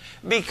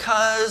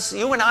because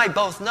you and I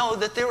both know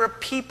that there are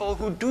people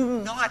who do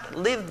not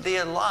live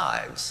their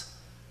lives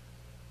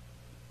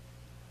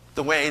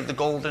the way the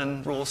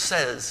Golden Rule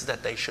says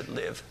that they should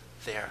live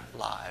their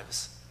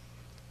lives.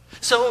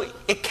 So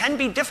it can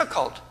be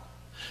difficult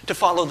to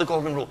follow the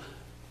Golden Rule,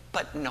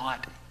 but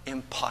not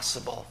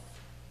impossible.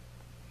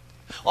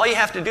 All you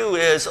have to do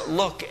is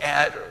look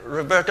at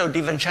Roberto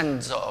Di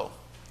Vincenzo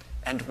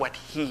and what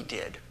he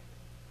did.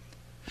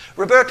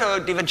 Roberto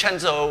Di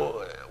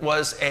Vincenzo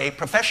was a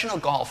professional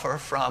golfer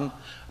from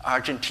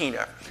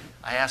Argentina.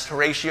 I asked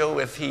Horatio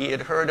if he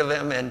had heard of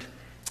him, and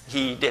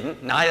he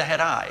didn't. Neither had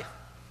I.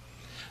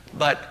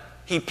 But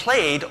he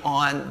played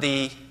on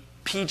the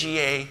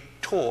PGA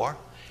Tour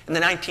in the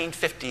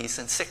 1950s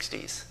and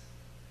 60s.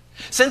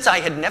 Since I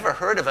had never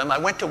heard of him, I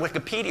went to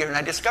Wikipedia and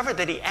I discovered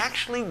that he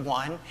actually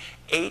won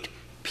 8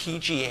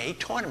 PGA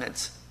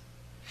tournaments,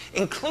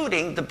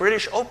 including the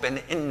British Open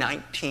in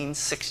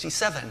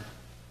 1967.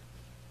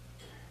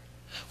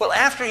 Well,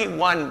 after he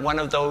won one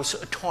of those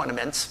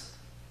tournaments,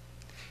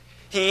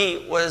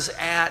 he was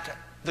at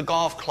the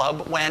golf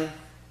club when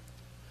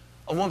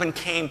a woman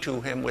came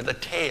to him with a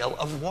tale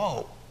of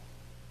woe.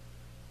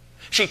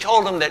 She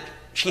told him that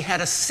she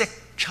had a sick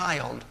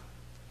child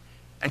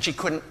and she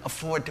couldn't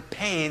afford to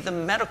pay the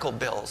medical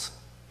bills.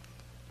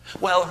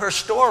 Well, her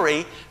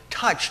story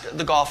touched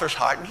the golfer's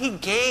heart, and he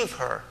gave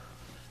her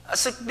a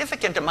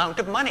significant amount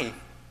of money.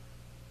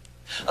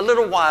 A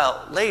little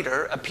while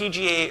later, a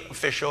PGA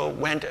official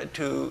went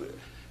to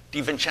Di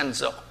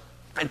Vincenzo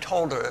and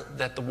told her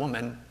that the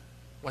woman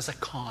was a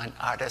con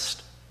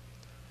artist.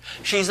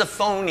 "She's a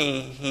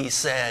phony," he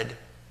said.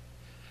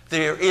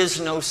 "There is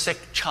no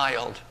sick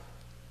child.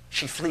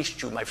 She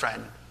fleeced you, my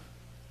friend."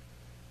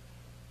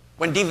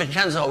 When Di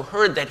Vincenzo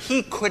heard that,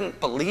 he couldn't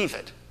believe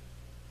it.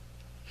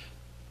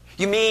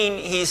 "You mean,"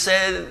 he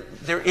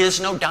said, "there is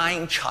no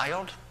dying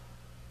child?"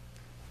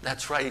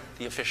 "That's right,"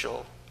 the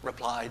official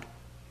replied.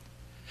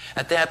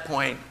 At that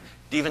point,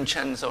 Di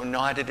Vincenzo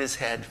nodded his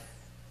head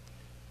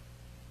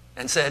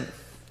and said,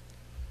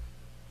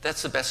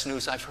 "That's the best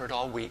news I've heard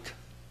all week."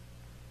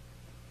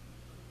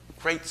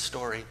 Great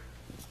story.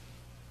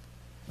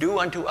 Do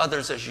unto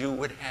others as you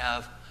would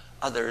have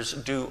others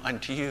do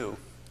unto you.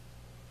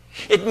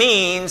 It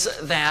means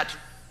that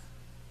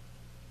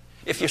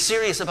If you're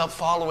serious about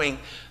following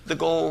the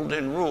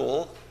golden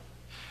rule,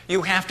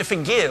 you have to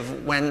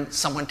forgive when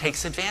someone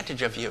takes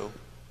advantage of you.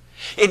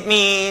 It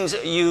means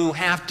you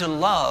have to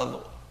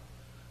love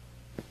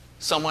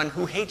someone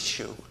who hates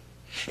you.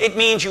 It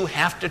means you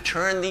have to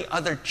turn the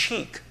other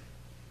cheek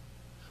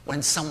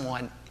when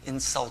someone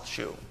insults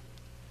you.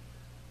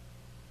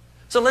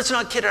 So let's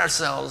not kid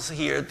ourselves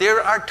here.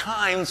 There are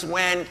times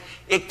when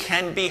it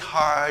can be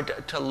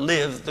hard to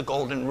live the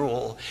golden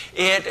rule.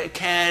 It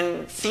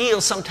can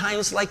feel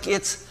sometimes like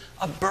it's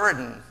a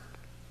burden,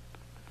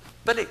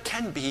 but it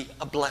can be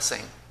a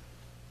blessing.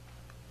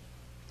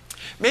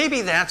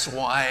 Maybe that's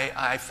why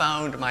I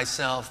found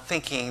myself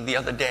thinking the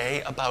other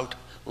day about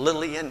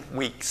Lillian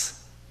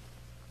Weeks.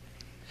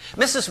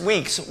 Mrs.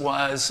 Weeks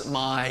was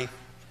my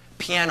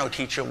piano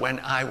teacher when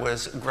I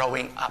was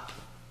growing up.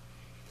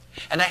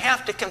 And I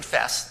have to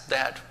confess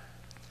that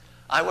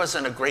I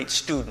wasn't a great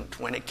student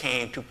when it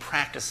came to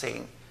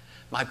practicing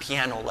my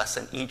piano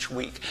lesson each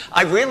week.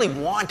 I really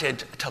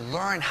wanted to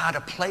learn how to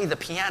play the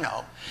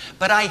piano,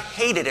 but I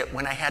hated it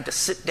when I had to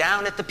sit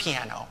down at the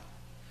piano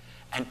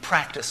and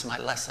practice my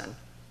lesson.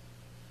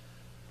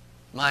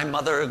 My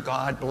mother,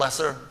 God bless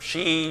her,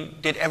 she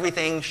did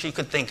everything she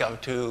could think of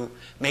to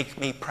make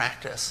me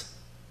practice.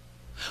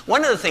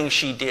 One of the things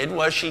she did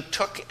was she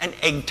took an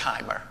egg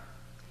timer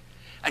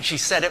and she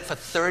set it for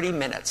 30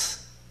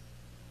 minutes.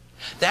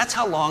 That's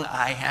how long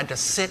I had to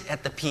sit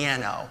at the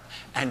piano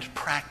and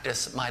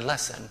practice my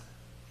lesson.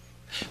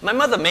 My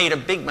mother made a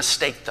big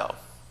mistake, though.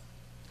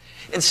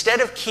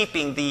 Instead of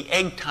keeping the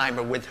egg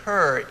timer with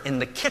her in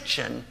the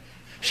kitchen,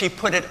 she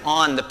put it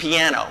on the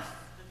piano.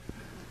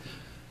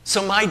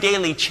 So my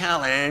daily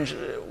challenge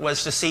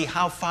was to see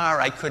how far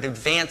I could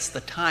advance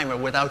the timer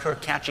without her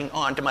catching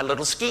on to my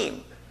little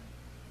scheme.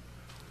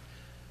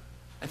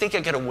 I think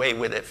I got away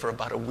with it for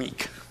about a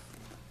week.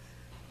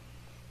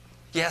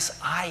 Yes,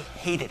 I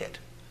hated it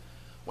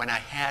when I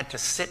had to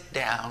sit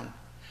down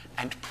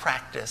and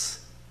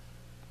practice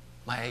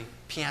my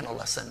piano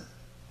lesson.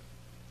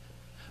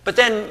 But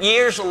then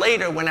years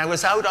later, when I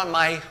was out on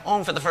my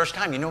own for the first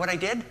time, you know what I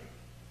did?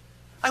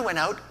 I went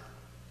out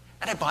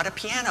and I bought a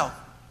piano.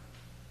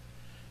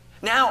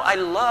 Now I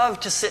love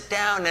to sit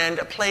down and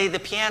play the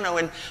piano,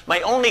 and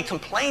my only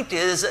complaint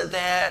is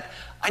that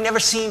I never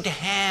seem to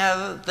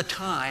have the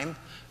time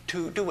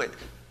to do it.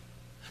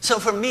 So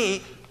for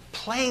me,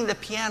 playing the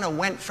piano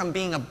went from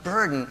being a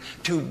burden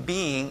to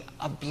being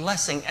a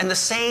blessing. And the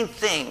same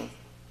thing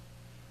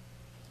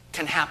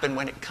can happen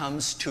when it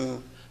comes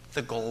to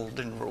the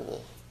golden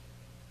rule.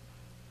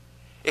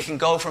 It can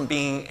go from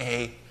being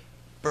a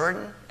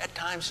burden at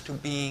times to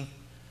being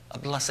a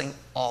blessing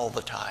all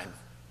the time.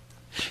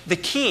 The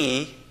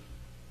key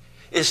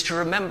is to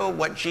remember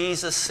what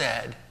Jesus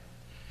said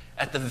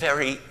at the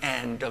very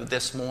end of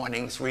this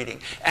morning's reading.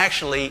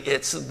 Actually,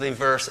 it's the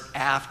verse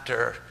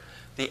after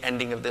the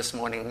ending of this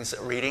morning's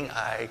reading.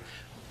 I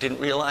didn't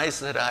realize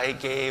that I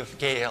gave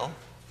Gail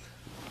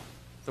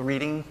the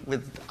reading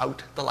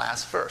without the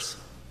last verse.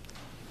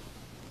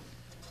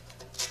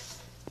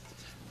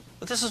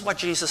 But this is what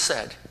Jesus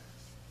said.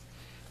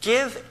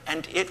 Give,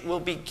 and it will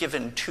be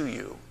given to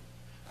you.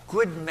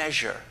 Good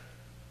measure,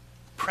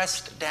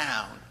 pressed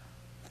down,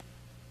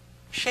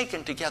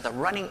 shaken together,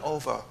 running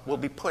over, will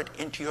be put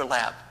into your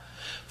lap.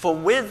 For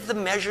with the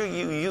measure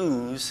you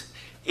use,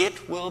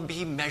 it will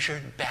be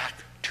measured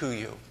back to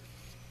you.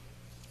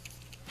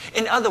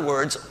 In other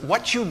words,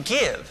 what you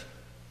give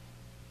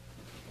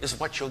is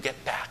what you'll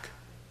get back.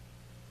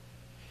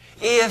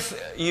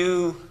 If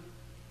you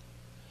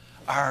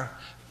are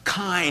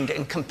kind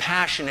and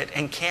compassionate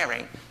and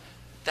caring,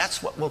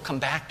 that's what will come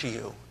back to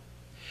you.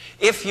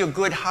 If you're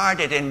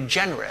good-hearted and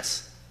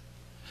generous,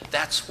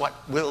 that's what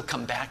will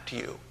come back to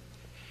you.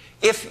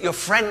 If you're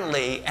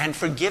friendly and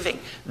forgiving,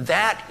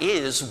 that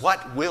is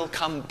what will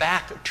come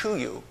back to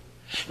you.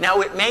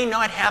 Now, it may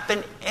not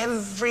happen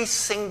every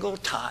single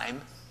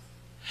time,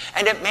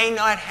 and it may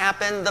not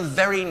happen the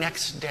very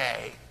next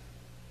day,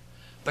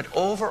 but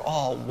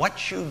overall,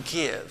 what you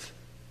give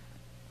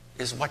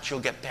is what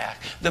you'll get back.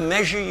 The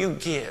measure you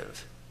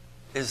give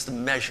is the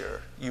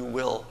measure you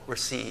will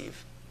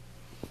receive.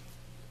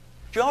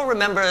 Do you all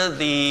remember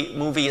the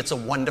movie It's a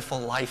Wonderful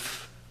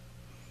Life?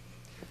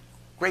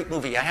 Great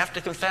movie. I have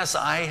to confess,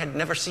 I had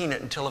never seen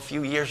it until a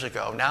few years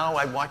ago. Now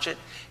I watch it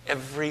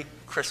every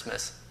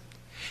Christmas.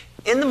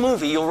 In the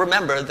movie, you'll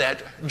remember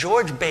that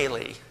George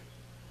Bailey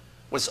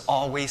was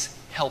always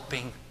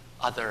helping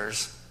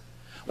others.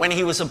 When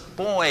he was a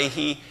boy,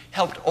 he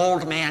helped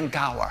Old Man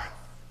Gower.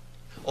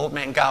 Old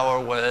Man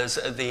Gower was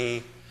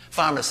the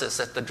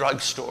pharmacist at the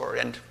drugstore,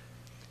 and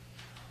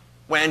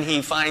when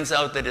he finds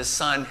out that his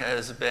son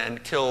has been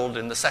killed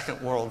in the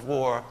Second World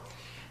War,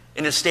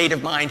 in his state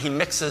of mind, he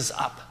mixes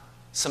up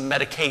some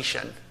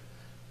medication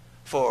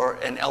for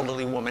an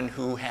elderly woman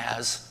who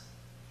has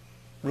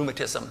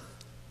rheumatism.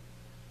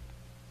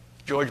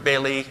 George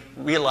Bailey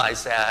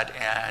realized that,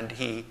 and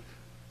he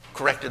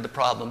corrected the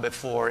problem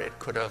before it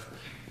could have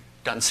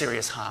done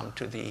serious harm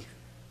to the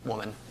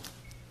woman.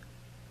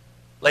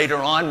 Later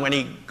on, when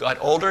he got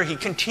older, he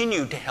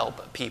continued to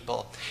help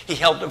people. He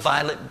helped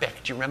Violet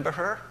Bick. Do you remember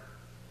her?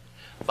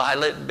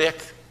 Violet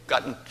Bick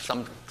got in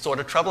some sort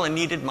of trouble and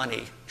needed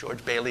money.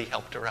 George Bailey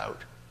helped her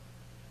out.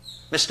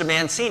 Mr.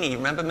 Mancini,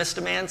 remember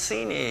Mr.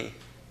 Mancini?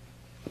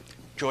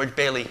 George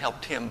Bailey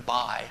helped him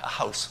buy a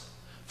house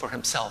for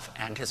himself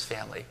and his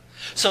family.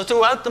 So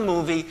throughout the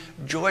movie,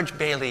 George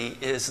Bailey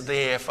is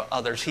there for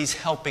others. He's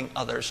helping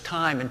others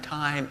time and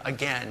time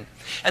again.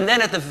 And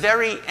then at the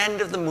very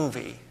end of the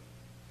movie,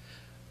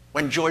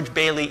 when George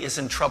Bailey is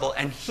in trouble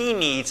and he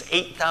needs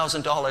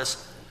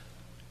 $8,000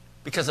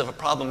 because of a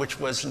problem which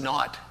was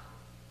not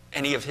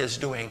any of his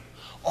doing,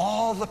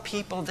 all the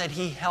people that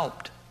he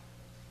helped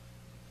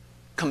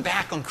come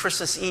back on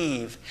Christmas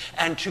Eve,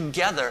 and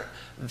together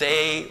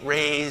they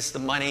raise the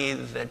money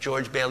that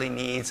George Bailey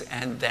needs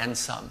and then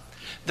some.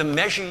 The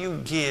measure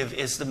you give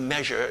is the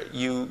measure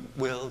you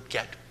will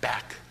get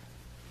back.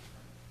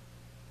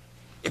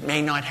 It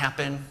may not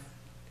happen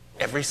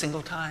every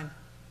single time,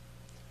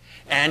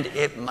 and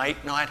it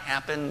might not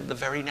happen the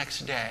very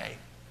next day,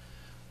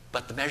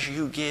 but the measure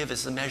you give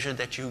is the measure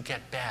that you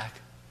get back.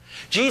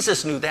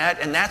 Jesus knew that,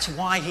 and that's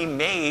why he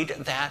made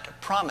that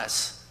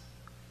promise.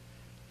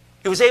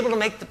 He was able to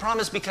make the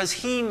promise because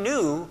he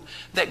knew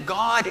that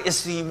God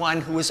is the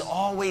one who is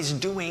always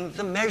doing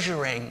the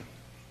measuring.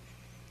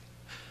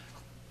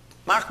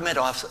 Mark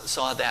Medoff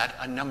saw that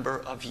a number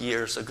of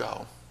years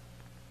ago.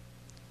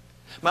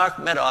 Mark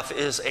Medoff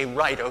is a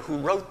writer who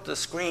wrote the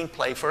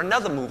screenplay for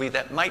another movie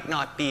that might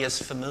not be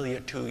as familiar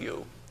to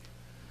you.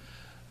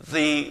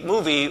 The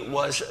movie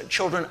was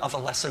Children of a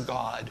Lesser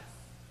God.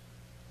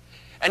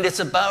 And it's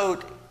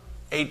about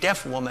a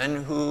deaf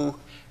woman who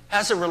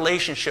has a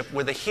relationship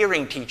with a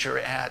hearing teacher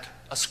at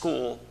a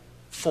school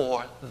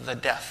for the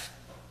deaf.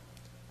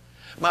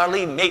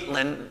 Marlene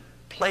Maitland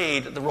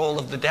played the role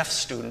of the deaf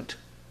student,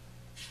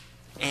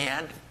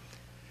 and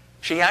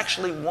she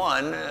actually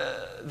won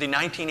the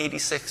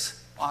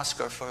 1986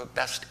 Oscar for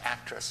Best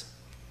Actress.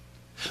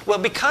 Well,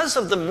 because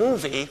of the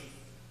movie,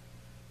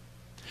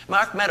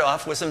 Mark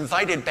Medoff was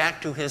invited back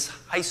to his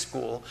high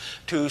school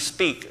to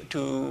speak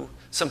to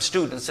some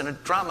students in a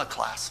drama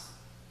class.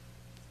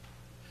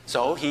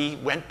 So he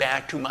went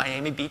back to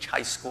Miami Beach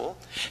High School,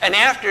 and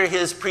after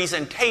his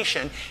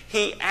presentation,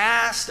 he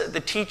asked the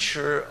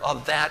teacher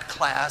of that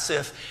class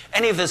if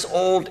any of his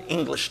old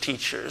English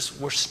teachers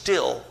were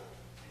still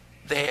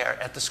there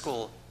at the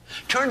school.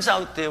 Turns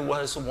out there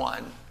was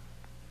one,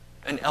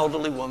 an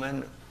elderly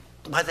woman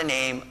by the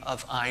name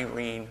of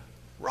Irene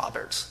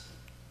Roberts.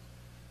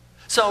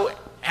 So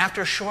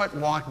after a short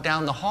walk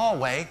down the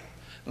hallway,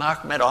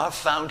 Mark Medoff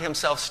found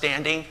himself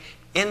standing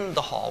in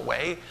the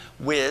hallway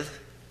with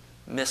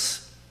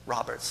Miss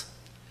Roberts.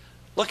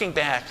 Looking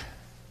back,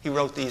 he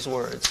wrote these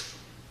words: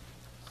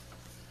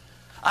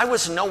 "I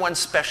was no one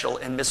special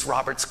in Miss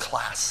Roberts'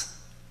 class,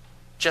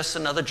 just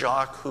another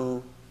jock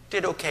who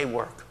did okay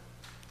work.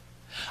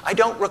 I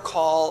don't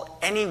recall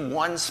any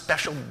one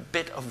special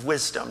bit of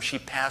wisdom she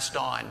passed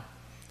on,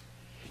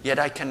 yet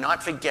I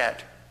cannot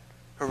forget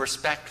her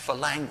respect for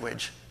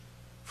language,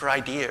 for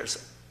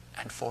ideas,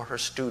 and for her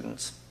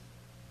students."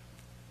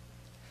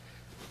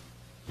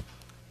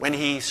 When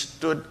he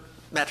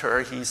met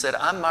her, he said,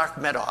 "I'm Mark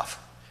Medoff.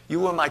 You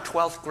were my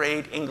 12th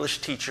grade English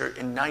teacher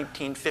in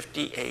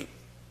 1958.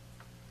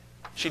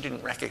 She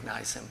didn't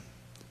recognize him.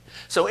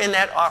 So in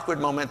that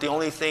awkward moment, the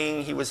only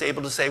thing he was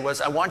able to say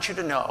was, "I want you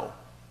to know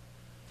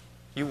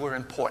you were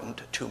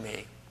important to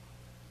me."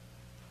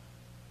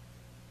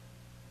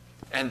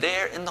 And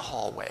there in the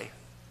hallway,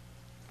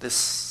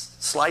 this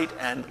slight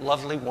and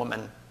lovely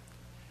woman,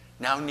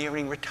 now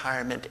nearing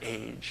retirement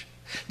age,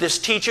 this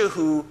teacher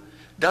who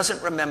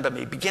doesn't remember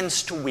me,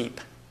 begins to weep.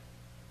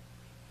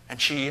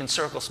 And she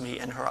encircles me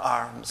in her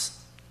arms,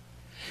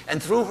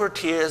 and through her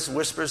tears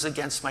whispers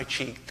against my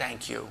cheek,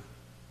 "Thank you."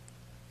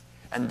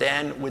 And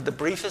then, with the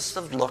briefest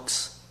of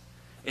looks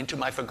into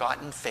my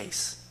forgotten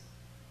face,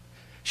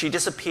 she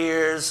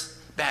disappears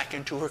back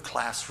into her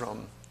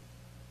classroom,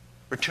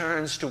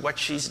 returns to what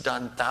she's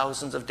done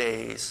thousands of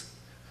days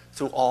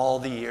through all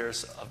the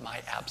years of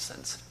my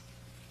absence.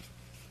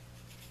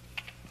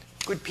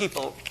 Good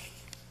people,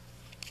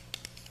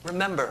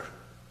 remember,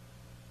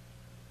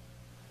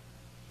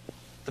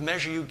 the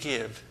measure you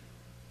give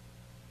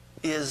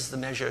is the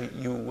measure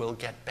you will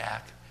get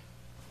back.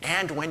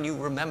 And when you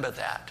remember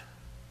that,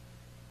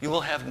 you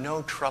will have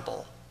no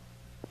trouble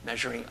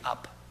measuring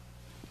up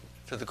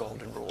to the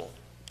golden rule.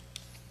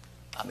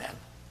 Amen.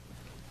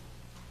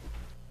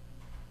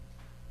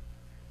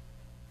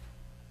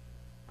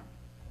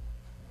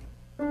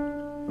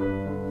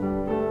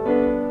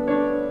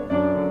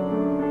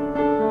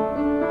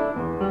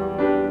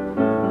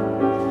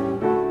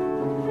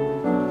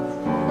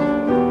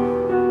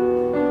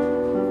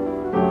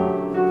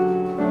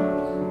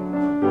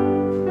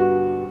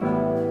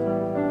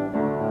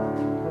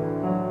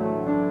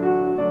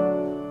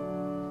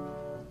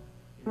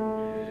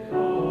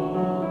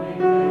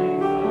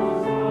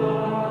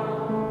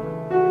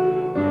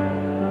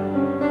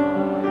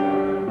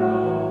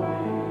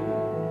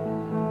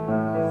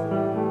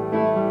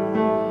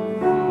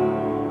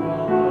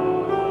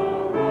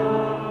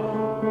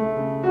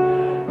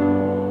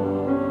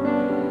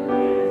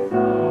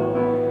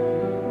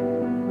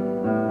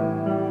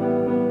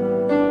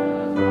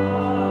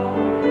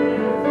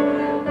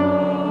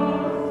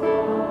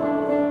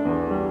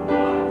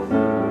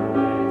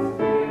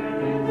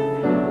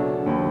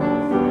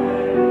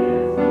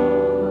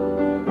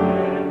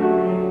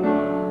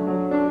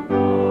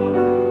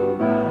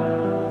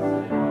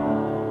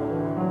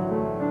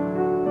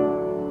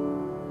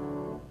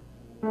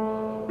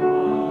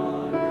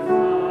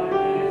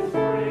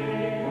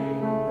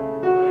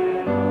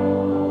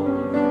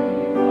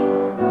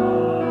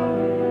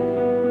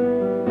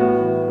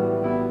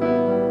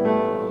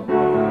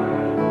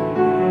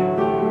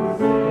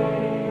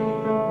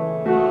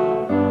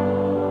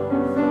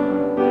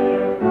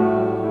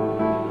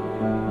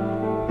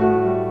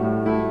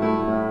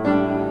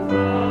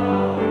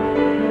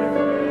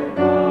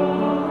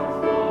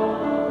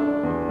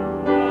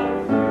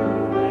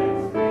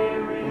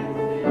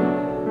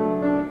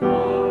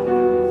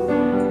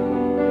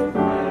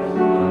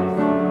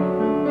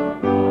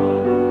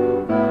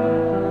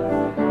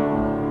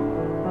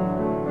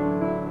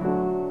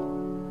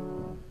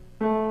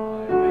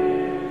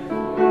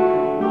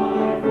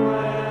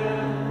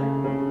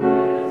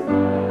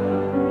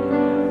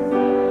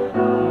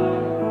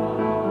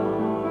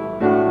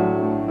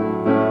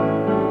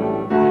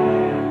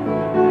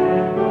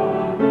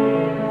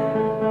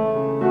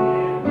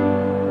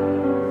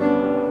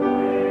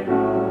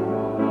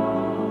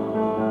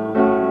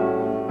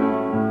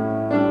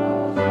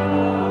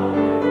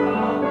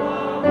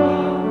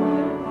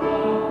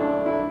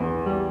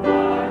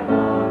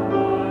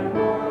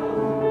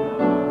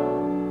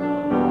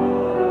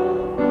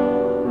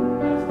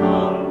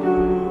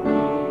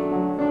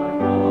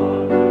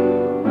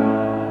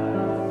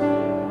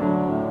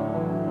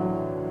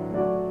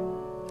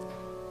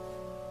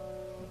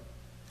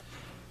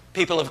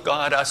 People of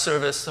God, our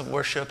service of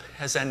worship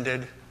has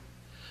ended.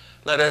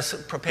 Let us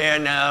prepare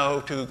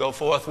now to go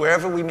forth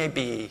wherever we may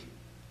be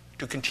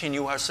to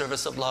continue our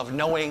service of love,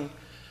 knowing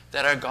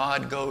that our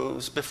God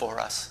goes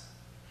before us.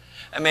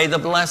 And may the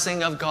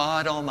blessing of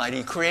God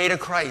Almighty, Creator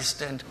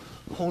Christ and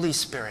Holy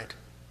Spirit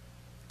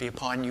be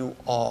upon you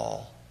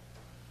all.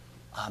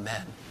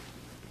 Amen.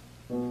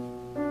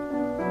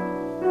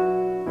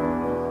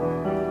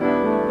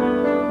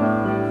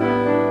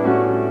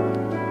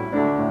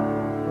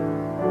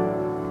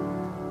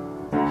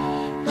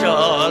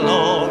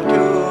 Shalom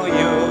to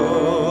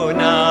you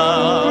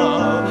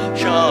now.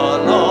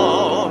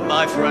 Shalom,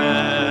 my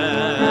friend.